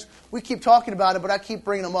these things. We keep talking about it, but I keep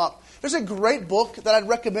bringing them up. There's a great book that I'd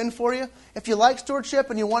recommend for you. If you like stewardship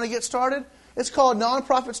and you want to get started, it's called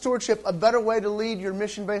Nonprofit Stewardship, A Better Way to Lead Your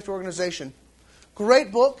Mission-Based Organization.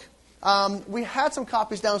 Great book. We had some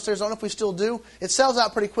copies downstairs. I don't know if we still do. It sells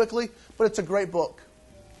out pretty quickly, but it's a great book.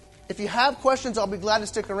 If you have questions, I'll be glad to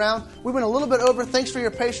stick around. We went a little bit over. Thanks for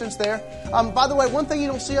your patience there. By the way, one thing you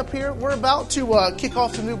don't see up here, we're about to kick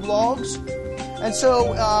off some new blogs. And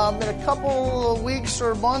so in a couple of weeks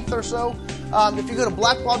or a month or so, if you go to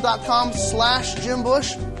blackbaud.com/Jim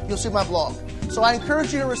Bush, you'll see my blog. So I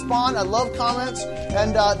encourage you to respond. I love comments.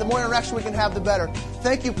 And the more interaction we can have, the better.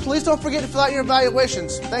 Thank you. Please don't forget to fill out your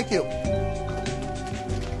evaluations. Thank you.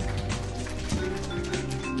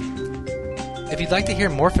 If you'd like to hear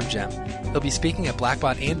more from Jim, he'll be speaking at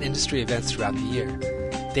Blackbaud and industry events throughout the year.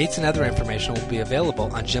 Dates and other information will be available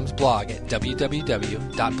on Jim's blog at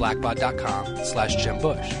www.blackbaud.com/Jim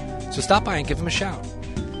Bush. So stop by and give him a shout.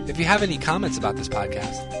 If you have any comments about this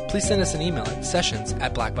podcast, please send us an email at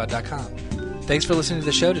sessions@blackbaud.com. Thanks for listening to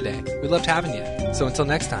the show today. We loved having you. So until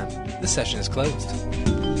next time, this session is closed.